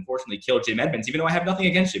 and I would unfortunately kill Jim Edmonds, even though I have nothing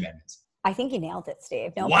against Jim Edmonds. I think you nailed it,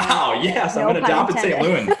 Steve. Wow, yes, I'm going to adopt St.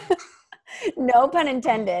 Louis. No pun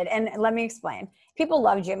intended. And let me explain. People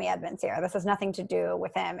love Jimmy Edmonds here. This has nothing to do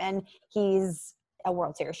with him. And he's a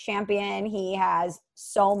World Series champion. He has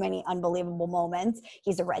so many unbelievable moments.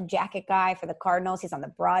 He's a red jacket guy for the Cardinals. He's on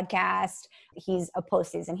the broadcast. He's a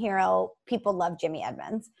postseason hero. People love Jimmy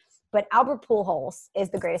Edmonds. But Albert Pujols is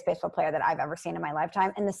the greatest baseball player that I've ever seen in my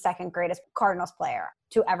lifetime and the second greatest Cardinals player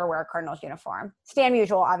to ever wear a Cardinals uniform. Stan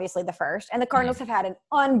Musial, obviously the first. And the Cardinals have had an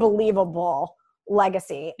unbelievable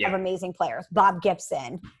legacy of amazing players. Bob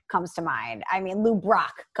Gibson comes to mind. I mean, Lou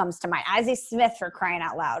Brock comes to mind. Ozzie Smith, for crying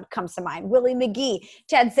out loud, comes to mind. Willie McGee,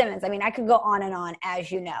 Ted Simmons. I mean, I could go on and on,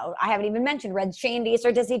 as you know. I haven't even mentioned Red Shandies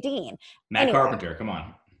or Dizzy Dean. Matt Carpenter, come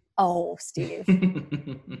on. Oh, Steve.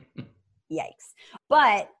 Yikes.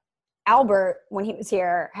 But Albert, when he was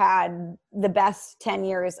here, had the best 10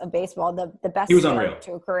 years of baseball, the best he was unreal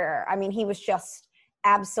to a career. I mean, he was just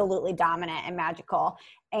absolutely dominant and magical.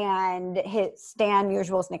 And Stan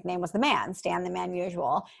Musial's nickname was the Man, Stan the Man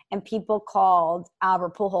Musial. And people called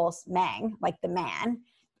Albert Pujols Mang, like the man.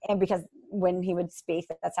 And because when he would speak,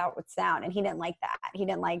 that's how it would sound. And he didn't like that. He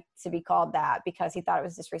didn't like to be called that because he thought it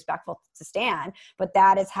was disrespectful to Stan. But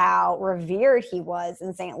that is how revered he was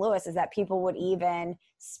in St. Louis, is that people would even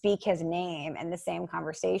speak his name in the same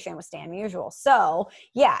conversation with Stan Musial. So,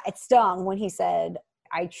 yeah, it stung when he said,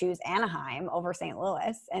 I choose Anaheim over St.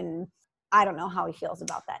 Louis. And I don't know how he feels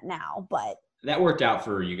about that now, but. That worked out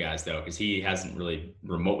for you guys, though, because he hasn't really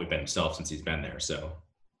remotely been himself since he's been there. So,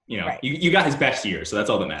 you know, right. you got his best years, so that's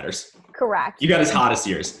all that matters. Correct. You got his hottest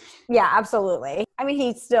years. Yeah, absolutely. I mean,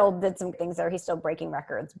 he still did some things there. He's still breaking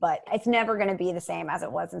records, but it's never going to be the same as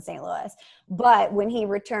it was in St. Louis. But when he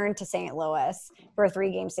returned to St. Louis for a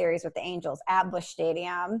 3-game series with the Angels at Busch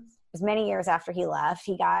Stadium, it was many years after he left.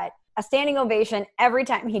 He got a standing ovation every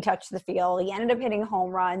time he touched the field. He ended up hitting a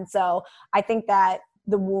home run. So I think that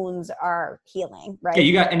the wounds are healing, right?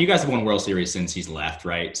 Yeah, you guys have won World Series since he's left,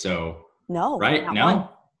 right? So no, right? No. One.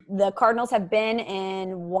 The Cardinals have been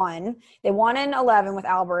in one. They won in 11 with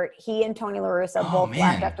Albert. He and Tony La Russa both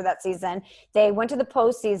left after that season. They went to the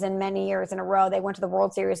postseason many years in a row. They went to the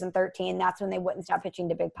World Series in 13. That's when they wouldn't stop pitching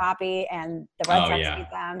to Big Papi, and the Red Sox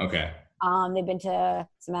beat them. Okay. They've been to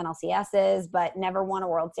some NLCSs, but never won a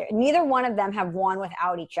World Series. Neither one of them have won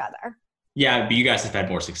without each other. Yeah, but you guys have had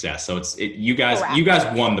more success. So you guys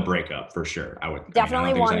won the breakup for sure. I would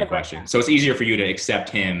definitely won the breakup. So it's easier for you to accept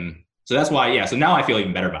him. So that's why, yeah. So now I feel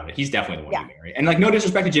even better about it. He's definitely the one you marry. And like, no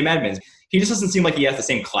disrespect to Jim Edmonds, he just doesn't seem like he has the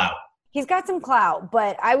same clout. He's got some clout,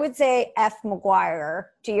 but I would say F. McGuire,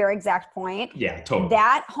 to your exact point. Yeah, totally.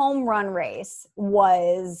 That home run race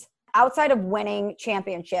was, outside of winning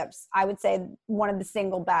championships, I would say one of the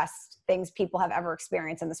single best things people have ever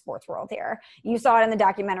experienced in the sports world here. You saw it in the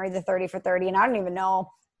documentary, The 30 for 30, and I don't even know.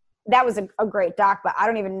 That was a great doc, but I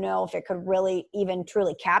don't even know if it could really even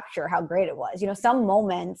truly capture how great it was. You know, some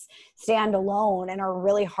moments stand alone and are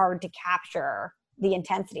really hard to capture the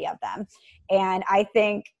intensity of them. And I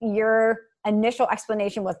think your initial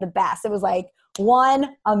explanation was the best. It was like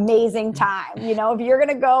one amazing time. You know, if you're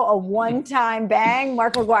going to go a one-time bang,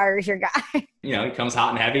 Mark McGwire is your guy. You know, he comes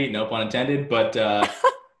hot and heavy, no pun intended, but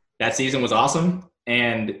that season was awesome.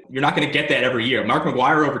 And you're not going to get that every year. Mark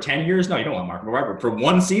McGwire over 10 years? No, you don't want Mark McGwire. But for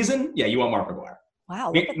one season, yeah, you want Mark McGwire.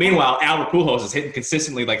 Wow. Meanwhile, Albert Pujols is hitting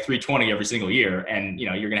consistently like 320 every single year. And, you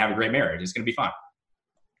know, you're going to have a great marriage. It's going to be fun.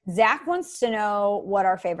 Zach wants to know what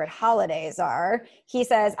our favorite holidays are. He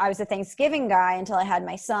says, I was a Thanksgiving guy until I had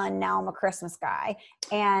my son. Now I'm a Christmas guy.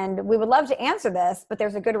 And we would love to answer this, but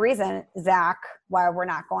there's a good reason, Zach, why we're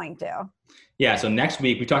not going to. Yeah, so next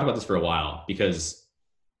week, we talked about this for a while because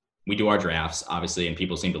we do our drafts, obviously, and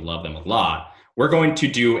people seem to love them a lot. We're going to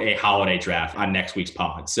do a holiday draft on next week's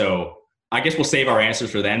pod. So I guess we'll save our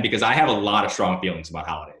answers for then because I have a lot of strong feelings about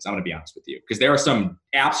holidays. I'm going to be honest with you because there are some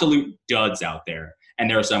absolute duds out there. And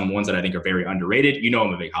there are some ones that I think are very underrated. You know,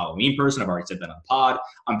 I'm a big Halloween person. I've already said that on the pod.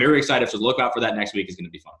 I'm very excited. So look out for that next week. It's going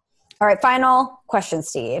to be fun. All right. Final question,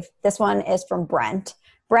 Steve. This one is from Brent.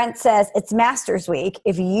 Brent says, it's Masters week.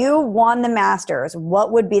 If you won the Masters,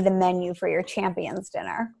 what would be the menu for your Champions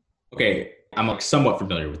dinner? Okay. I'm like somewhat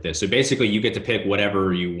familiar with this. So basically you get to pick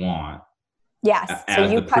whatever you want. Yes. As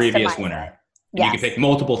so you the previous winner. Yes. You can pick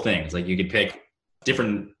multiple things. Like you could pick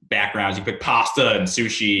different backgrounds. You pick pasta and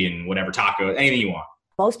sushi and whatever, taco, anything you want.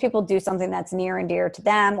 Most people do something that's near and dear to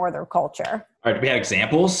them or their culture. All right. Do we have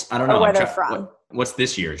examples? I don't know. Or where they're from. What's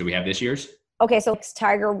this year? Do we have this year's? Okay, so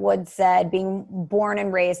Tiger Woods said being born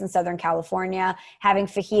and raised in Southern California, having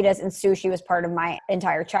fajitas and sushi was part of my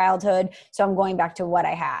entire childhood. So I'm going back to what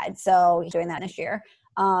I had. So he's doing that this year.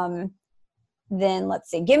 Then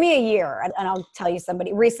let's see. Give me a year and I'll tell you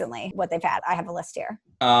somebody recently what they've had. I have a list here.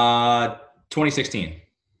 2016.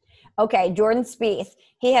 Okay, Jordan Spieth.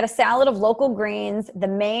 He had a salad of local greens. The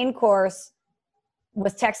main course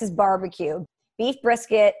was Texas barbecue, beef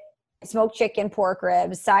brisket, smoked chicken, pork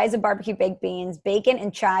ribs, sides of barbecue baked beans, bacon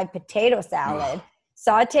and chive potato salad,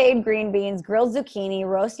 sauteed green beans, grilled zucchini,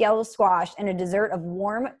 roast yellow squash, and a dessert of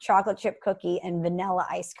warm chocolate chip cookie and vanilla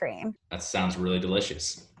ice cream. That sounds really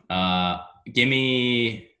delicious. Give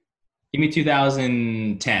me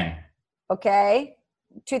 2010. Okay.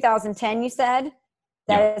 2010, you said?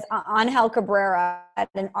 That is Angel Cabrera at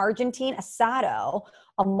an Argentine asado,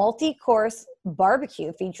 a multi-course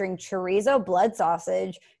barbecue featuring chorizo, blood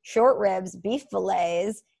sausage, short ribs, beef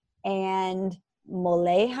fillets, and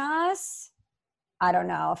molejas. I don't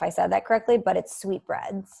know if I said that correctly, but it's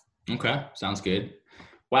sweetbreads. Okay, sounds good.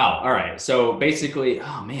 Wow. All right. So basically,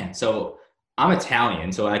 oh man. So I'm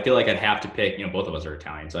Italian, so I feel like I'd have to pick. Both of us are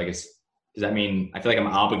Italian, so I guess. Does that mean I feel like I'm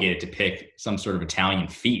obligated to pick some sort of Italian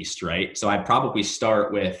feast, right? So I'd probably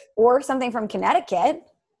start with... Or something from Connecticut.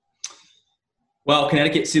 Well,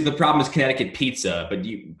 Connecticut, see, the problem is Connecticut pizza, but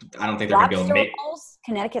I don't think they're going to be able to make... rolls?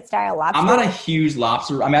 Connecticut style lobster I'm not a huge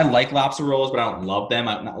lobster... I mean, I like lobster rolls, but I don't love them.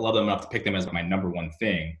 I don't love them enough to pick them as my number one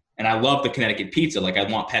thing. And I love the Connecticut pizza. Like, I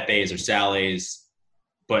want Pepe's or Sally's,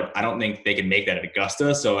 but I don't think they can make that at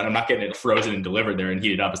Augusta, so I'm not getting it frozen and delivered there and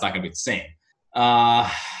heated up. It's not going to be the same.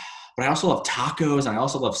 But I also love tacos, and I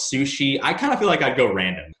also love sushi. I kind of feel like I'd go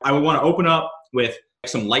random. I would want to open up with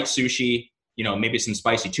some light sushi, maybe some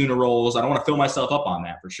spicy tuna rolls. I don't want to fill myself up on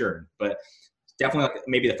that for sure. But definitely like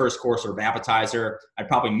maybe the first course or appetizer. I'd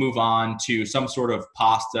probably move on to some sort of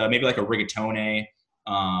pasta, maybe like a rigatone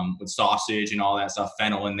with sausage and all that stuff,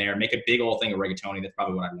 fennel in there. Make a big old thing of rigatone. That's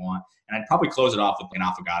probably what I'd want. And I'd probably close it off with an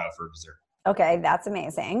affogato for dessert. Okay, that's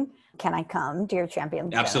amazing. Can I come to your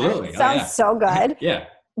champion's dinner? Absolutely. Sounds so good. Yeah.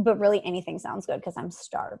 But really anything sounds good because I'm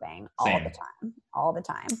starving Same. all the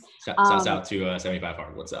time. Shouts out to 75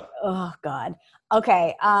 Hard. What's up? Oh, God.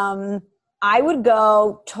 Okay. I would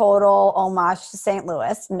go total homage to St.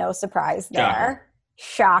 Louis. No surprise there.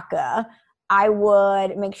 Shaka. I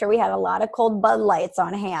would make sure we had a lot of cold Bud Lights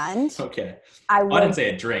on hand. Okay. I didn't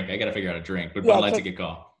say a drink. I got to figure out a drink, but Bud Light's a good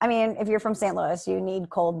call. I mean, if you're from St. Louis, you need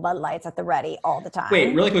cold Bud Lights at the ready all the time.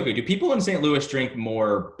 Wait, really quickly. Do people in St. Louis drink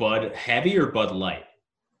more Bud Heavy or Bud Light?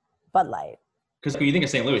 Bud Light. Because when you think of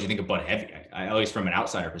St. Louis, you think of Bud Heavy. At least from an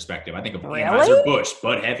outsider perspective, I think of Anheuser-Busch,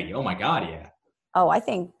 Bud Heavy. Oh my God, yeah. Oh, I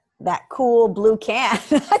think that cool blue can.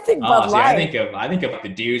 I think Bud Light. I think of the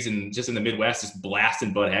dudes just in the Midwest just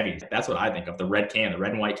blasting Bud Heavy. That's what I think of. The red can, the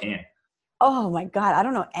red and white can. Oh my God, I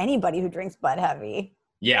don't know anybody who drinks Bud Heavy.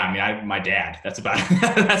 Yeah, I mean, my dad. That's about.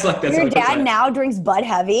 that's Your dad now drinks Bud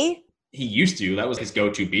Heavy. He used to. That was his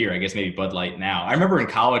go-to beer. I guess maybe Bud Light now. I remember in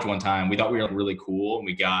college one time we thought we were really cool, and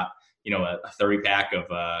we got a 30-pack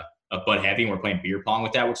of Bud Heavy, and we're playing beer pong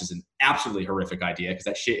with that, which is an absolutely horrific idea because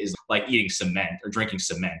that shit is like eating cement or drinking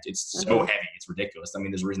cement. It's so heavy. It's ridiculous. I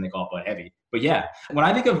mean, there's a reason they call it Bud Heavy. But yeah, when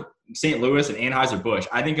I think of St. Louis and Anheuser-Busch,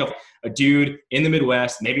 I think of a dude in the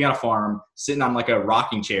Midwest, maybe on a farm, sitting on like a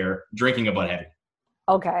rocking chair, drinking a Bud Heavy.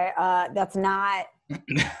 Okay, that's not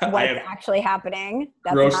what's actually happening.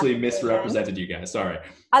 That's grossly misrepresented you guys. Sorry.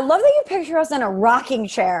 I love that you picture us in a rocking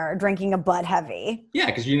chair drinking a Bud Heavy. Yeah,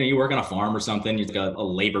 because you work on a farm or something. You've got a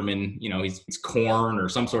laborman. He's corn or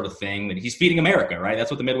some sort of thing that he's feeding America, right?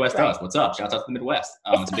 That's what the Midwest does. What's up? Shouts out to the Midwest.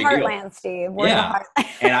 It's a big heartland, deal. Steve. We're the heartland.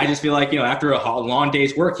 And I just feel like after a long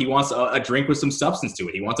day's work, he wants a drink with some substance to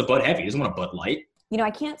it. He wants a Bud Heavy. He doesn't want a Bud Light. I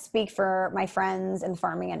can't speak for my friends in the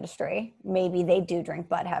farming industry. Maybe they do drink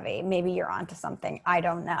Bud Heavy. Maybe you're onto something. I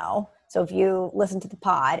don't know. So if you listen to the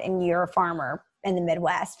pod and you're a farmer in the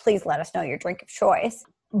Midwest, please let us know your drink of choice.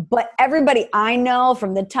 But everybody I know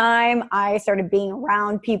from the time I started being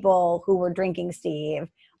around people who were drinking, Steve,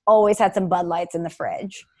 always had some Bud Lights in the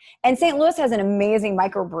fridge. And St. Louis has an amazing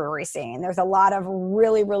microbrewery scene. There's a lot of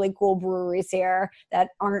really, really cool breweries here that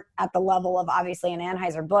aren't at the level of obviously an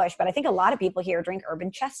Anheuser-Busch, but I think a lot of people here drink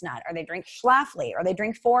Urban Chestnut, or they drink Schlafly, or they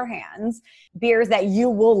drink Four Hands, beers that you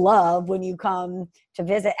will love when you come to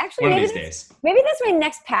visit. Actually, maybe that's my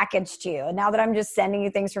next package to you. Now that I'm just sending you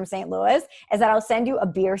things from St. Louis, is that I'll send you a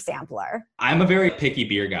beer sampler. I'm a very picky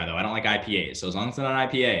beer guy, though. I don't like IPAs. So as long as it's not an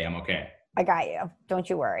IPA, I'm okay. I got you. Don't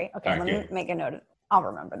you worry. Okay, let me make a note. I'll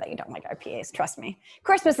remember that you don't like IPAs. Trust me.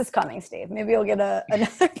 Christmas is coming, Steve. Maybe you'll get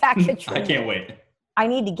another package from I can't wait. I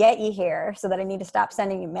need to get you here so that I need to stop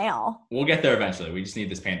sending you mail. We'll get there eventually. We just need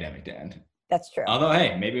this pandemic to end. That's true. Although,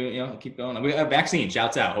 hey, maybe, keep going. We have a vaccine.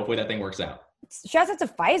 Shouts out. Hopefully that thing works out. Shouts out to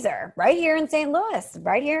Pfizer right here in St. Louis.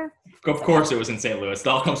 Right here. Of course it was in St. Louis. It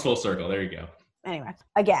all comes full circle. There you go. Anyway,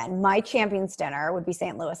 again, my champion's dinner would be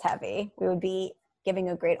St. Louis heavy. We would be giving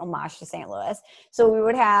a great homage to St. Louis. So we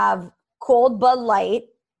would have cold Bud Light.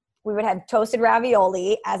 We would have toasted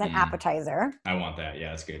ravioli as an appetizer. I want that.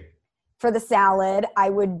 Yeah, that's good. For the salad,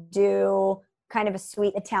 I would do kind of a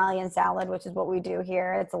sweet Italian salad, which is what we do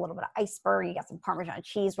here. It's a little bit of iceberg. You got some Parmesan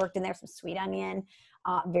cheese worked in there, some sweet onion.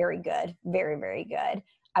 Very good. Very, very good.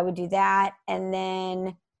 I would do that. And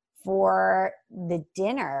then for the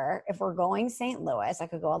dinner, if we're going St. Louis, I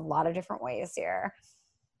could go a lot of different ways here.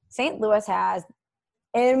 St. Louis has,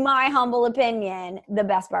 in my humble opinion, the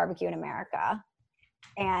best barbecue in America.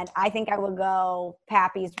 And I think I would go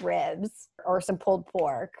Pappy's ribs or some pulled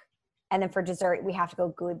pork. And then for dessert, we have to go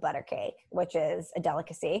gooey butter cake, which is a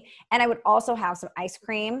delicacy. And I would also have some ice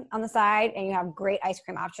cream on the side, and you have great ice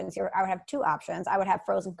cream options here. I would have two options. I would have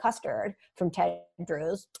frozen custard from Ted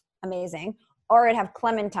Drew's, amazing. Or I'd have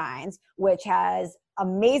clementines, which has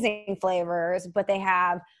amazing flavors, but they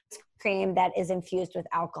have ice cream that is infused with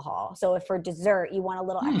alcohol. So if for dessert, you want a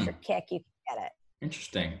little extra kick, you can get it.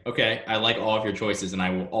 Interesting. Okay. I like all of your choices, and I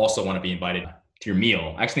will also want to be invited to your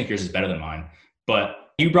meal. I actually think yours is better than mine. But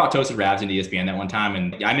you brought toasted wraps into ESPN that one time,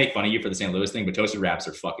 and I make fun of you for the St. Louis thing, but toasted wraps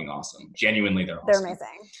are fucking awesome. Genuinely, they're awesome. They're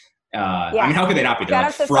amazing. I mean, how could they not be? They're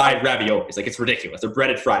like fried raviolis. Like, it's ridiculous. They're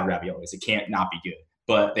breaded fried raviolis. It can't not be good.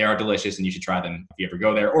 But they are delicious, and you should try them if you ever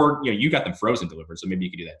go there. Or, you got them frozen delivered, so maybe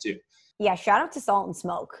you could do that too. Yeah, shout out to Salt and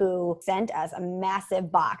Smoke, who sent us a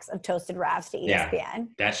massive box of toasted wraps to ESPN. Yeah,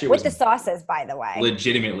 that shit with the sauces, by the way.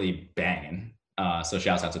 Legitimately banging. So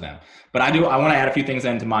shouts out to them. But I want to add a few things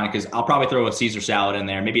into mine, because I'll probably throw a Caesar salad in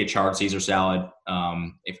there, maybe a charred Caesar salad.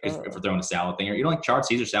 If we're throwing a salad thing, or you don't like charred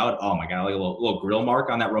Caesar salad? Oh my God, like a little grill mark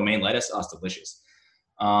on that romaine lettuce. Oh, it's delicious.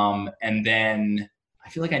 And then I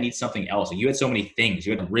feel like I need something else. Like, you had so many things.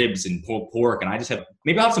 You had ribs and pulled pork, and I just have,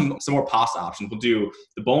 maybe I'll have some more pasta options. We'll do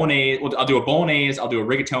the bolognese. I'll do a bolognese. I'll do a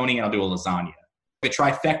rigatoni, and I'll do a lasagna. The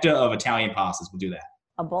trifecta of Italian pastas. We'll do that.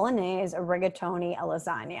 A bolognese, a rigatoni, a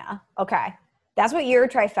lasagna. Okay. That's what your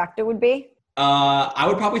trifecta would be? I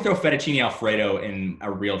would probably throw fettuccine Alfredo in a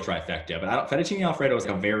real trifecta, but fettuccine Alfredo is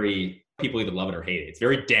people either love it or hate it. It's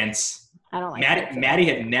very dense. I don't like it. Maddie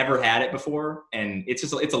had never had it before, and it's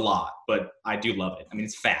a lot, but I do love it. I mean,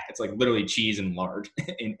 it's fat. It's like literally cheese and lard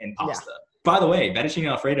in pasta. Yeah. By the way, fettuccine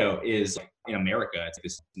Alfredo is, in America, it's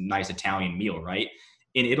this nice Italian meal, right?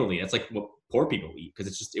 In Italy, that's like what poor people eat,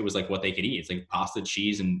 because it was like what they could eat. It's like pasta,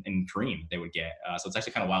 cheese, and cream they would get. So it's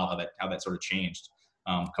actually kind of wild how that sort of changed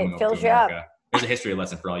coming over to America. There's a history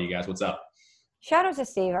lesson for all you guys. What's up? Shout out to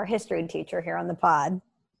Steve, our history teacher here on the pod.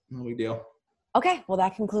 No big deal. Okay, well,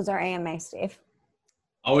 that concludes our AMA, Steve.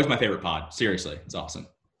 Always my favorite pod. Seriously, it's awesome.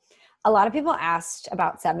 A lot of people asked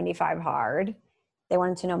about 75 Hard. They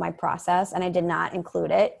wanted to know my process, and I did not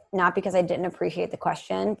include it, not because I didn't appreciate the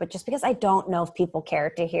question, but just because I don't know if people care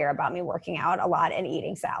to hear about me working out a lot and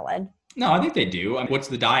eating salad. No, I think they do. I mean, what's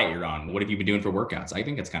the diet you're on? What have you been doing for workouts? I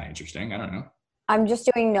think it's kind of interesting. I don't know. I'm just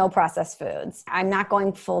doing no processed foods. I'm not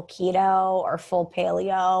going full keto or full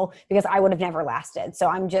paleo, because I would have never lasted. So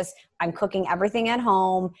I'm cooking everything at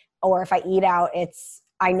home, or if I eat out,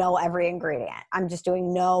 I know every ingredient. I'm just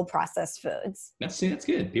doing no processed foods. That's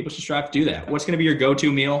good. People should strive to do that. What's going to be your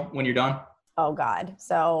go-to meal when you're done? Oh God.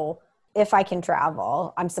 So if I can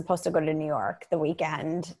travel, I'm supposed to go to New York the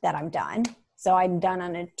weekend that I'm done. So I'm done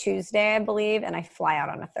on a Tuesday, I believe, and I fly out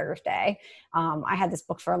on a Thursday. I had this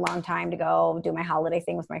booked for a long time to go do my holiday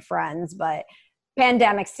thing with my friends, but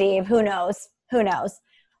pandemic, Steve, who knows?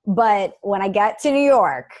 But when I get to New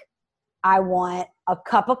York, I want a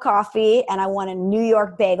cup of coffee and I want a New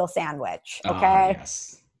York bagel sandwich, okay? Oh,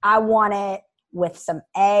 yes. I want it with some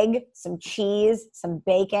egg, some cheese, some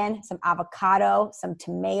bacon, some avocado, some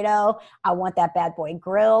tomato. I want that bad boy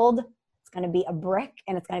grilled. It's going to be a brick,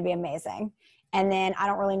 and it's going to be amazing. And then I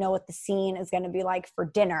don't really know what the scene is going to be like for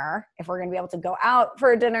dinner, if we're going to be able to go out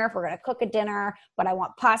for a dinner, if we're going to cook a dinner, but I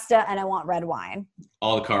want pasta and I want red wine.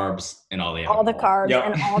 All the carbs and all the alcohol. All the carbs yep.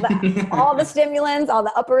 And all the stimulants, all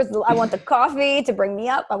the uppers. I want the coffee to bring me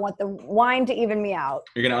up. I want the wine to even me out.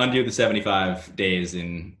 You're going to undo the 75 days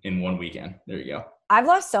in one weekend. There you go. I've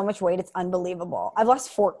lost so much weight. It's unbelievable. I've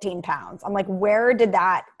lost 14 pounds. I'm like, where did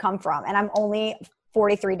that come from? And I'm only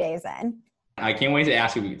 43 days in. I can't wait to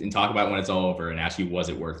ask you and talk about when it's all over and ask you, was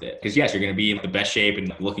it worth it? Because yes, you're going to be in the best shape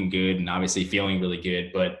and looking good and obviously feeling really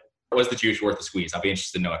good, but was the juice worth the squeeze? I'll be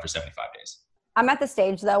interested to know after 75 days. I'm at the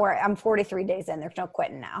stage though where I'm 43 days in. There's no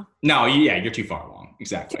quitting now. No, yeah, you're too far along.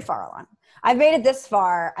 Exactly. Too far along. I've made it this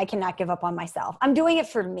far. I cannot give up on myself. I'm doing it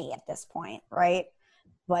for me at this point, right?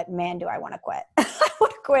 But man, do I want to quit. I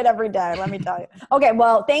want to quit every day, let me tell you. Okay,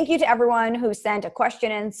 well, thank you to everyone who sent a question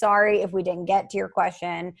in. Sorry if we didn't get to your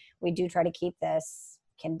question. We do try to keep this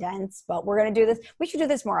condensed, but we're going to do this. We should do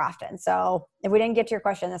this more often. So if we didn't get to your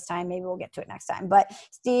question this time, maybe we'll get to it next time. But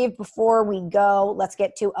Steve, before we go, let's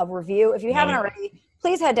get to a review. If you haven't already,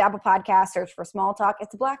 please head to Apple Podcasts, search for Small Talk.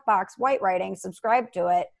 It's a black box, white writing. Subscribe to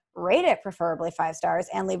it. rate it preferably 5 stars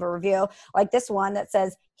and leave a review. Like this one that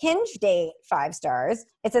says Hinge date 5 stars.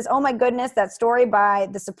 It says, oh my goodness, that story by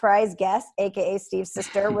the surprise guest, aka Steve's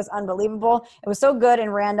sister, was unbelievable. It was so good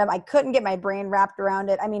and random. I couldn't get my brain wrapped around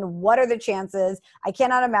it. I mean, what are the chances? I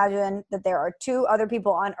cannot imagine that there are 2 other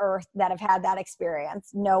people on earth that have had that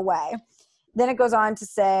experience. No way. Then it goes on to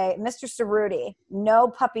say, Mr. Cerruti, no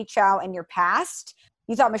puppy chow in your past.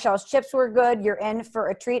 You thought Michelle's chips were good. You're in for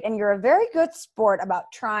a treat, and you're a very good sport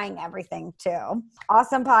about trying everything too.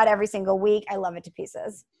 Awesome pod every single week. I love it to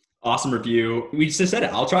pieces. Awesome review. We just said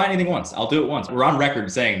it. I'll try anything once. I'll do it once. We're on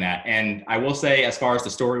record saying that. And I will say, as far as the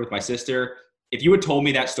story with my sister, if you had told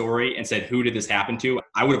me that story and said, who did this happen to?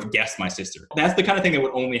 I would have guessed my sister. That's the kind of thing that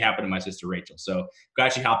would only happen to my sister, Rachel. So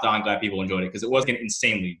glad she hopped on. Glad people enjoyed it because it was an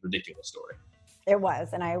insanely ridiculous story. It was,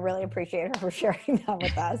 and I really appreciate her for sharing that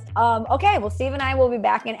with us. Okay, well, Steve and I will be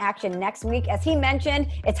back in action next week. As he mentioned,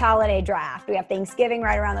 it's holiday draft. We have Thanksgiving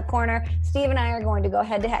right around the corner. Steve and I are going to go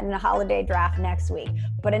head-to-head in a holiday draft next week.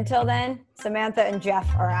 But until then, Samantha and Jeff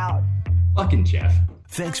are out. Fucking Jeff.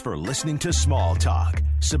 Thanks for listening to Small Talk.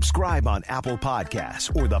 Subscribe on Apple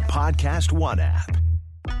Podcasts or the Podcast One app.